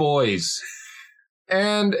goodest boys.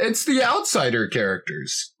 And it's the outsider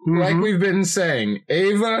characters. Like we've been saying,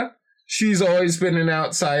 Ava, she's always been an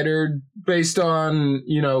outsider based on,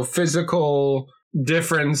 physical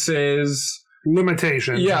differences.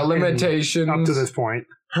 Limitations. Yeah, limitations. Up to this point.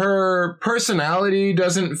 Her personality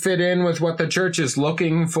doesn't fit in with what the church is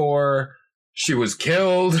looking for. She was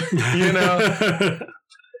killed,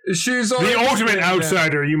 She's always The ultimate been-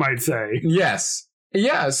 outsider, you might say. Yes.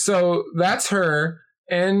 Yeah, so that's her.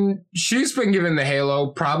 And she's been given the halo,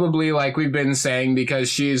 probably like we've been saying, because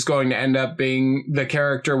she's going to end up being the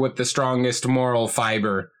character with the strongest moral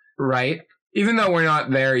fiber, right? Even though we're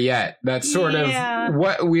not there yet. That's sort Yeah. of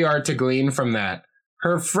what we are to glean from that.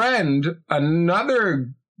 Her friend, another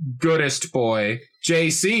goodest boy,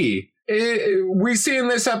 JC, we see in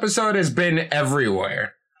this episode has been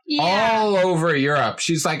everywhere. Yeah. All over Europe.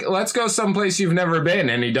 She's like, let's go someplace you've never been,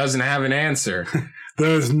 and he doesn't have an answer.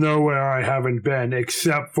 There's nowhere I haven't been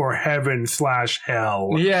except for heaven/hell.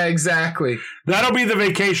 Yeah, exactly. That'll be the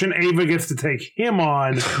vacation Ava gets to take him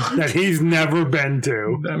on that he's never been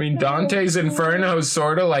to. I mean, Dante's Inferno is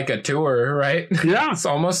sort of like a tour, right? Yeah. It's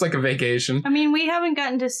almost like a vacation. I mean, we haven't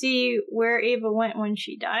gotten to see where Ava went when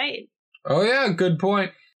she died. Oh, yeah, good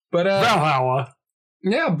point. But, Valhalla.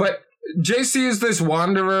 yeah, but JC is this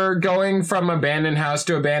wanderer going from abandoned house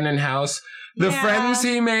to abandoned house. The Yeah. friends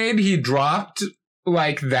he made, he dropped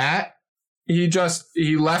like that. He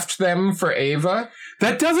left them for Ava.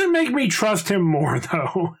 That doesn't make me trust him more,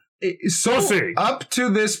 though. So We'll see. up to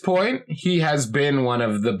this point, he has been one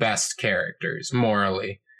of the best characters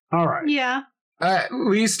morally. All right. Yeah. At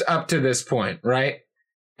least up to this point, right?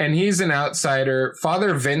 And he's an outsider.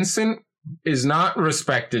 Father Vincent is not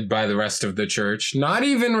respected by the rest of the church, not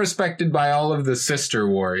even respected by all of the sister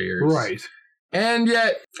warriors. Right. And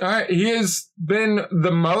yet, he has been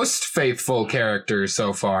the most faithful character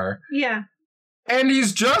so far. Yeah. And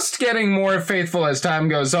he's just getting more faithful as time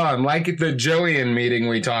goes on. Like the Jillian meeting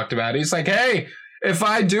we talked about. He's like, hey, if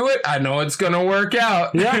I do it, I know it's going to work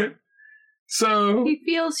out. Yeah. So He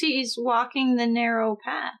feels he's walking the narrow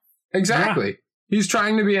path. exactly. Yeah. He's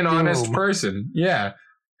trying to be an honest person. Yeah.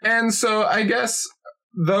 And so I guess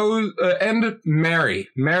those, and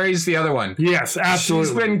Mary's the other one. Yes, absolutely.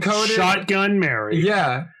 She's been coded. Shotgun Mary.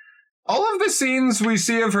 Yeah. All of the scenes we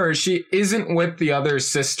see of her, she isn't with the other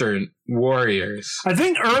sister warriors. I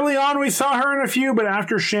think early on we saw her in a few, but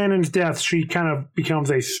after Shannon's death, she kind of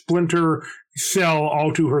becomes a splinter cell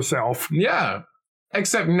all to herself. Yeah.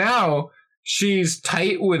 Except now she's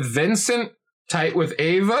tight with Vincent, tight with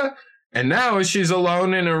Ava, and now she's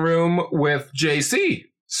alone in a room with JC.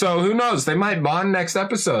 So who knows? They might bond next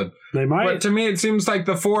episode. They might. But to me, it seems like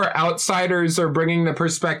the four outsiders are bringing the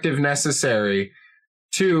perspective necessary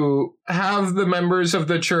to have the members of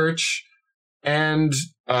the church and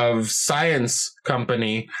of science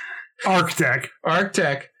company, Arctech,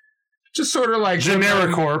 just sort of like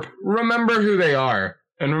Genericorp. remember who they are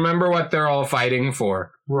and remember what they're all fighting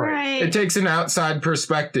for. Right. It takes an outside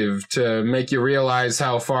perspective to make you realize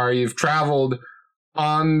how far you've traveled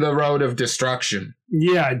on the road of destruction.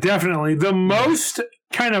 Yeah, definitely. The most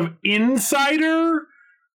kind of insider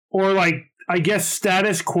or like, I guess,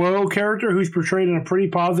 status quo character who's portrayed in a pretty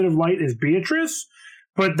positive light is Beatrice.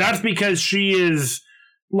 But that's because she is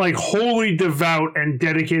like wholly devout and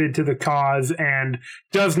dedicated to the cause and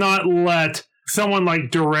does not let someone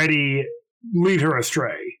like Doretti lead her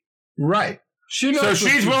astray. Right. She knows So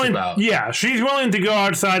she's willing, about. yeah, she's willing to go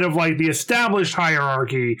outside of like the established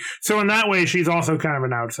hierarchy. So in that way, she's also kind of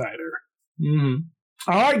an outsider. Mm-hmm.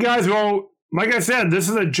 All right, guys. Well, like I said, this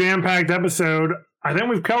is a jam-packed episode. I think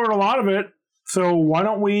we've covered a lot of it. So why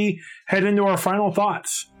don't we head into our final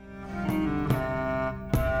thoughts?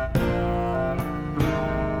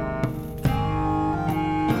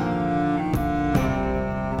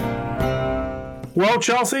 Well,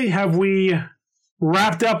 Chelsea, have we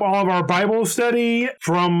wrapped up all of our Bible study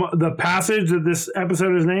from the passage that this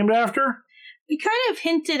episode is named after? We kind of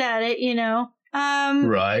hinted at it, you know.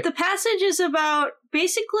 Right. The passage is about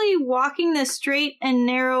basically walking the straight and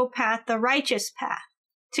narrow path, the righteous path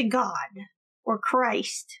to God or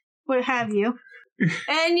Christ, what have you.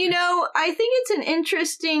 And, you know, I think it's an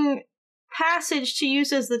interesting passage to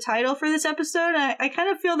use as the title for this episode. I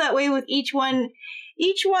kind of feel that way with each one.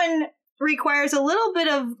 Each one requires a little bit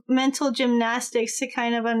of mental gymnastics to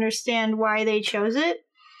kind of understand why they chose it.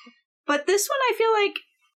 But this one I feel like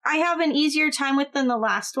I have an easier time with than the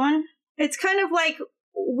last one. It's kind of like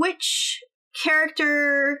which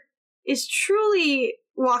character is truly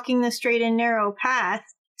walking the straight and narrow path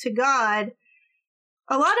to God.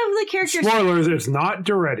 A lot of the characters... Spoilers, it's not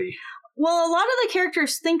Doretti. Well, a lot of the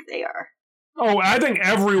characters think they are. Oh, I think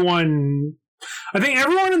everyone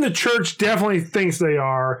in the church definitely thinks they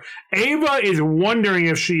are. Ava is wondering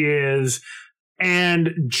if she is. And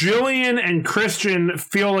Jillian and Christian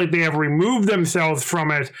feel like they have removed themselves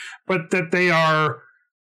from it, but that they are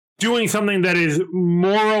doing something that is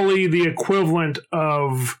morally the equivalent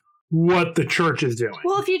of what the church is doing.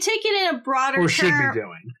 Well, if you take it in a broader or should be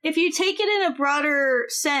doing. If you take it in a broader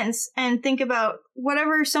sense and think about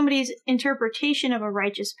whatever somebody's interpretation of a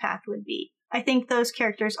righteous path would be, I think those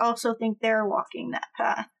characters also think they're walking that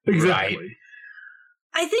path. Exactly. Right.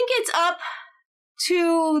 I think it's up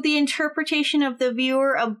to the interpretation of the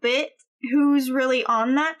viewer a bit, who's really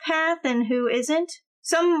on that path and who isn't.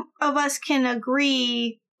 Some of us can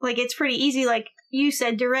agree, like it's pretty easy, like you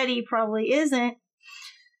said, Doretti probably isn't.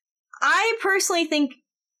 I personally think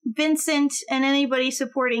Vincent and anybody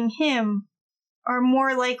supporting him are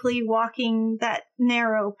more likely walking that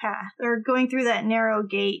narrow path or going through that narrow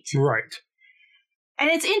gate. Right. And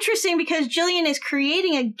it's interesting because Jillian is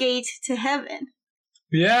creating a gate to heaven.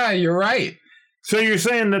 Yeah, you're right. So you're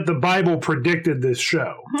saying that the Bible predicted this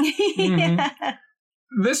show? Yeah.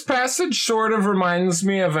 This passage sort of reminds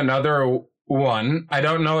me of another one. I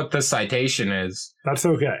don't know what the citation is. That's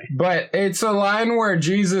okay. But it's a line where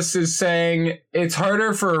Jesus is saying, it's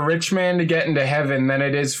harder for a rich man to get into heaven than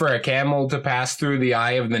it is for a camel to pass through the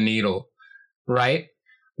eye of the needle. Right?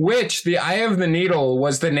 Which, the eye of the needle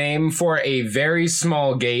was the name for a very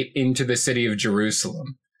small gate into the city of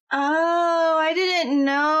Jerusalem. Oh, I didn't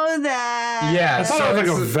know that. Yeah, I thought so it was like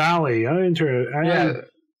it's- a valley. Yeah.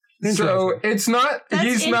 So it's not, That's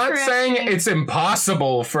he's not saying interesting. it's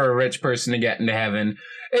impossible for a rich person to get into heaven.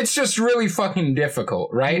 It's just really fucking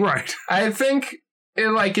difficult, right? Right. I think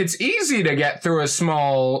it's easy to get through a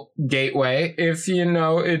small gateway if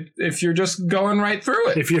if you're just going right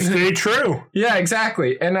through it. If you stay true. Yeah,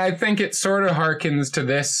 exactly. And I think it sort of harkens to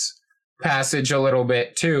this passage a little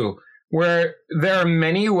bit too, where there are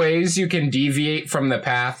many ways you can deviate from the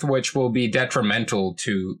path which will be detrimental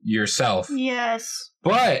to yourself. Yes.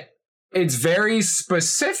 But it's very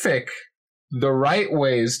specific the right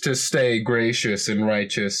ways to stay gracious and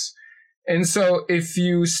righteous. And so if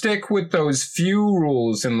you stick with those few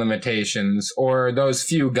rules and limitations or those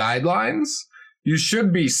few guidelines, you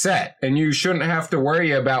should be set and you shouldn't have to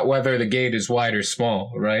worry about whether the gate is wide or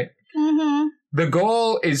small, right? Mm-hmm. The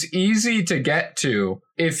goal is easy to get to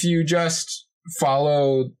if you just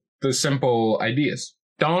follow the simple ideas.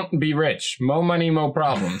 Don't be rich. Mo money, mo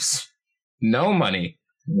problems. No money.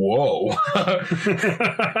 Whoa.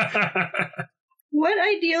 What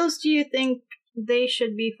ideals do you think they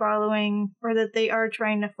should be following, or that they are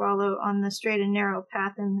trying to follow on the straight and narrow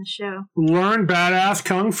path in the show? Learn badass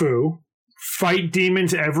kung fu. Fight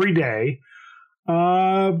demons every day.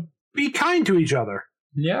 Be kind to each other.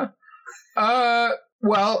 Yeah.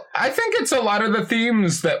 Well, I think it's a lot of the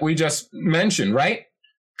themes that we just mentioned, right?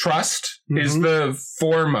 Trust is the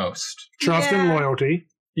foremost. Trust and loyalty.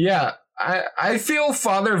 Yeah. I feel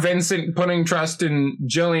Father Vincent putting trust in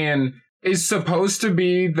Jillian is supposed to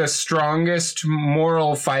be the strongest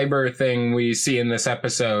moral fiber thing we see in this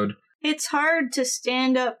episode. It's hard to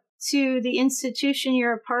stand up to the institution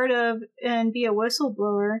you're a part of and be a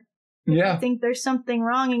whistleblower. Yeah. I think there's something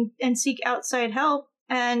wrong and seek outside help.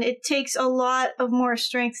 And it takes a lot of more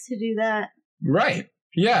strength to do that. Right.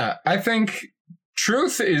 Yeah. I think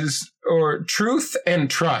truth and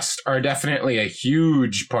trust are definitely a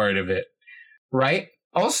huge part of it. Right?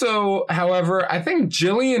 Also, however, I think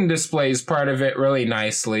Jillian displays part of it really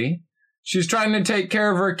nicely. She's trying to take care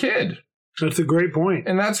of her kid. That's a great point.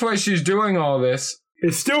 And that's why she's doing all this.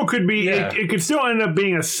 It still could be, it could still end up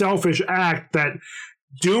being a selfish act that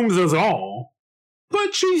dooms us all.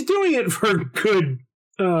 But she's doing it for good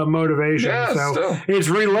motivation. Yeah, so still. It's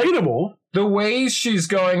relatable. The ways she's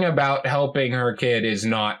going about helping her kid is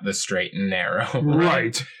not the straight and narrow.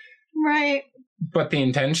 Right. Right. But the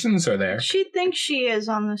intentions are there. She thinks she is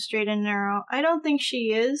on the straight and narrow. I don't think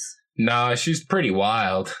she is. Nah, she's pretty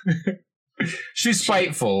wild. She's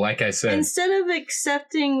spiteful, like I said. Instead of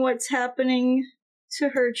accepting what's happening to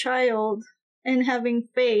her child and having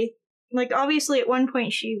faith, like obviously at one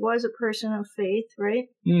point she was a person of faith, right?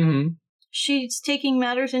 Mm-hmm. She's taking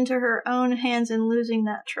matters into her own hands and losing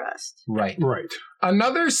that trust. Right. Right.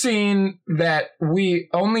 Another scene that we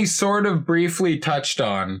only sort of briefly touched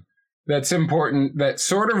on that's important, that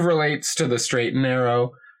sort of relates to the straight and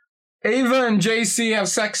narrow. Ava and JC have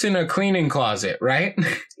sex in a cleaning closet, right?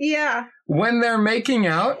 Yeah. When they're making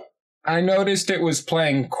out, I noticed it was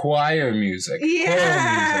playing choir music. Yeah.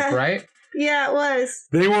 Choral music, right? Yeah, it was.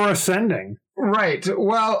 They were ascending. Right.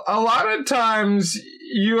 Well, a lot of times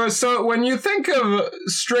when you think of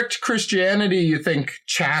strict Christianity, you think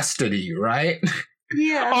chastity, right?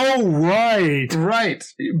 Yeah. Oh, right. Right.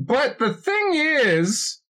 But the thing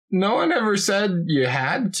is, no one ever said you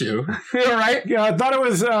had to, right? Yeah, I thought it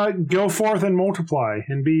was go forth and multiply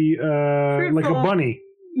and be like a bunny.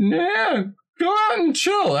 Yeah. Go out and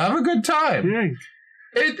chill. Have a good time.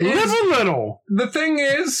 Yeah. Live a little. The thing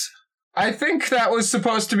is, I think that was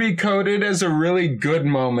supposed to be coded as a really good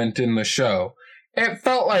moment in the show. It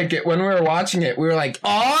felt like it when we were watching it. We were like,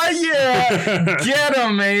 oh yeah, get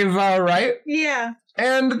 'em, Ava, right? Yeah.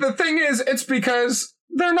 And the thing is, it's because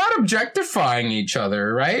they're not objectifying each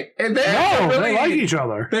other, right? And they like each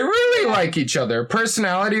other. They really like each other.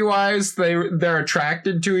 Personality-wise, they're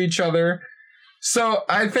attracted to each other. So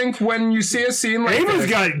I think when you see a scene like Ava's this,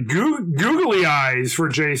 got googly eyes for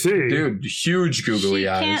JC. dude, huge googly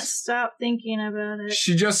eyes. She can't stop thinking about it.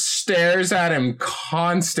 She just stares at him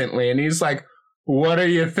constantly, and he's like, what are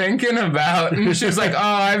you thinking about? And she's like, oh,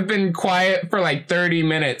 I've been quiet for like 30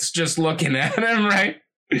 minutes just looking at him, right?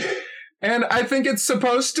 And I think it's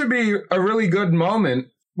supposed to be a really good moment,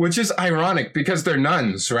 which is ironic because they're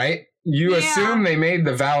nuns, right? You assume they made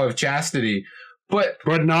the vow of chastity. But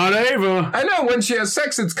not Ava. I know when she has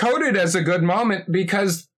sex, it's coded as a good moment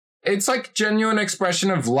because it's like genuine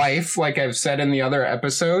expression of life, like I've said in the other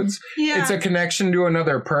episodes. Yeah. It's a connection to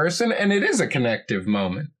another person, and it is a connective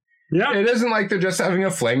moment. Yeah. It isn't like they're just having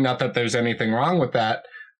a fling, not that there's anything wrong with that.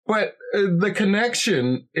 But the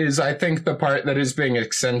connection is, I think, the part that is being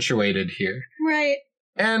accentuated here. Right.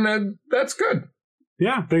 And that's good.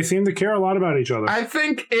 Yeah, they seem to care a lot about each other. I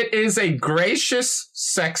think it is a gracious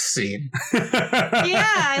sex scene. Yeah,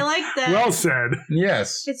 I like that. Well said.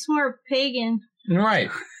 Yes. It's more pagan. Right.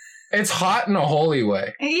 It's hot in a holy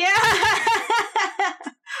way. Yeah.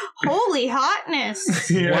 Holy hotness.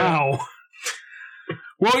 Yeah. Wow.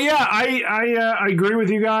 Well, yeah, I agree with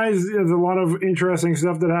you guys. There's a lot of interesting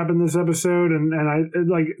stuff that happened this episode, and I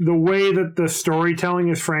like the way that the storytelling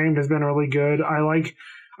is framed has been really good.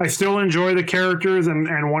 I still enjoy the characters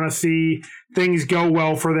and want to see things go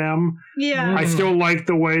well for them. Yeah. I still like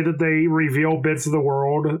the way that they reveal bits of the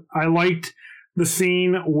world. I liked the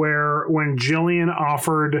scene where when Jillian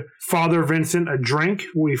offered Father Vincent a drink,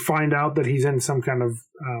 we find out that he's in some kind of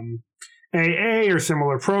AA or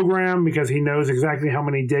similar program because he knows exactly how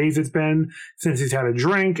many days it's been since he's had a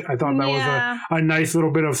drink. I thought that was a nice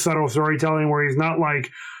little bit of subtle storytelling where he's not like,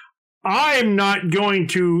 I'm not going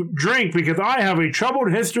to drink because I have a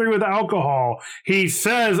troubled history with alcohol. He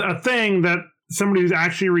says a thing that somebody who's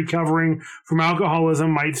actually recovering from alcoholism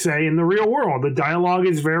might say in the real world. The dialogue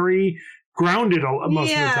is very grounded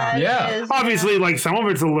most of the time. Yeah. Obviously, like some of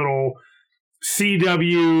it's a little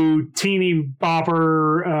CW teeny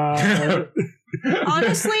bopper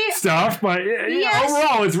honestly stuff, but yes,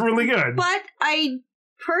 overall it's really good. But I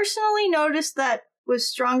personally noticed that was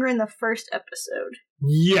stronger in the first episode.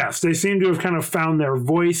 Yes, they seem to have kind of found their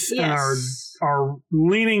voice and are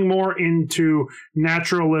leaning more into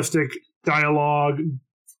naturalistic dialogue.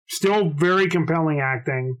 Still very compelling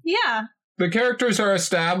acting. Yeah. The characters are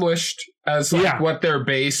established as what their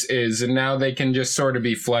base is, and now they can just sort of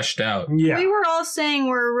be fleshed out. Yeah. We were all saying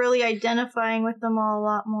we're really identifying with them all a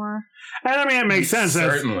lot more. And I mean, it makes sense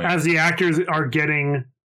as the actors are getting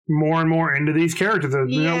more and more into these characters.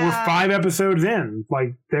 You know, we're 5 episodes in.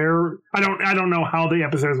 Like I don't know how the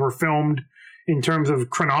episodes were filmed in terms of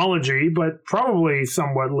chronology, but probably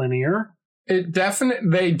somewhat linear. They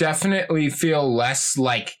definitely feel less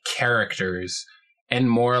like characters and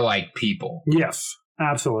more like people. Yes,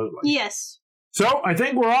 absolutely. Yes. So I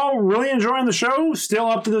think we're all really enjoying the show still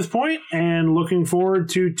up to this point and looking forward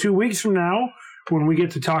to 2 weeks from now when we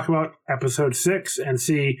get to talk about episode 6 and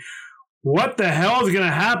see what the hell is going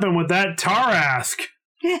to happen with that Tarask?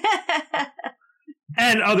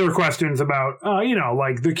 And other questions about,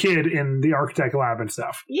 like the kid in the architect lab and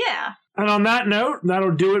stuff. Yeah. And on that note,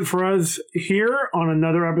 that'll do it for us here on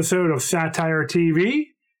another episode of Satire TV.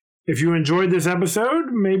 If you enjoyed this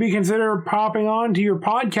episode, maybe consider popping on to your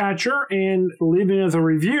podcatcher and leaving us a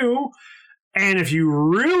review. And if you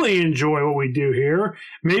really enjoy what we do here,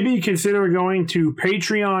 maybe consider going to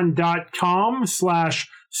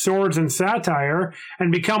patreon.com/swordsandSatire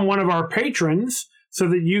and become one of our patrons so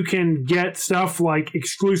that you can get stuff like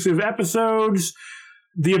exclusive episodes,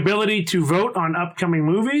 the ability to vote on upcoming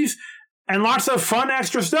movies, and lots of fun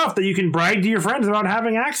extra stuff that you can brag to your friends about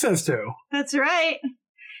having access to. That's right.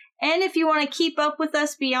 And if you want to keep up with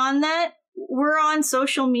us beyond that, we're on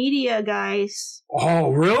social media, guys.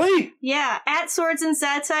 Oh, really? Yeah, at Swords and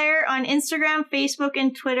Satire on Instagram, Facebook,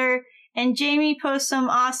 and Twitter. And Jamie posts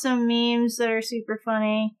some awesome memes that are super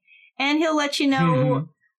funny. And he'll let you know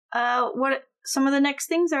what some of the next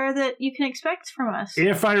things are that you can expect from us.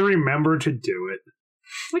 If I remember to do it.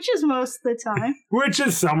 Which is most of the time. Which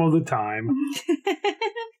is some of the time.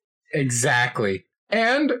 Exactly.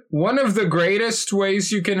 And one of the greatest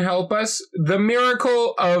ways you can help us, the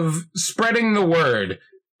miracle of spreading the word,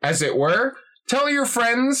 as it were. Tell your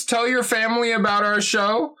friends, tell your family about our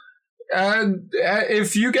show.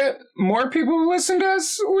 If you get more people to listen to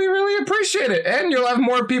us, we really appreciate it. And you'll have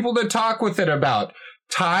more people to talk with it about.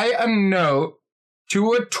 Tie a note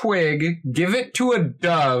to a twig, give it to a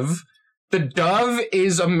dove. The dove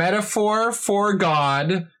is a metaphor for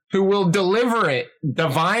God who will deliver it,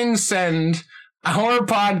 divine send, our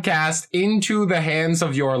podcast into the hands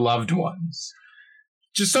of your loved ones.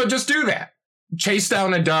 Just do that. Chase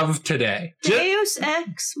down a dove today. Deus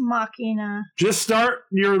Ex Machina. Just start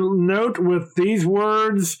your note with these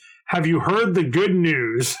words. Have you heard the good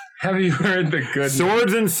news? Have you heard the good news?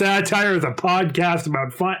 Swords and Satire is a podcast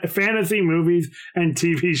about fantasy movies and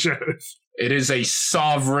TV shows. It is a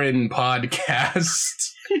sovereign podcast.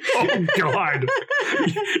 Oh, God.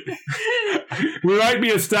 We might be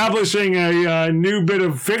establishing a new bit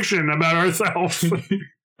of fiction about ourselves.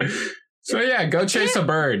 So, yeah, go chase a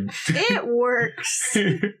bird. It works.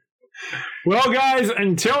 Well, guys,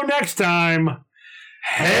 until next time,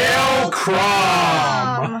 Hail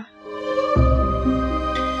Crom!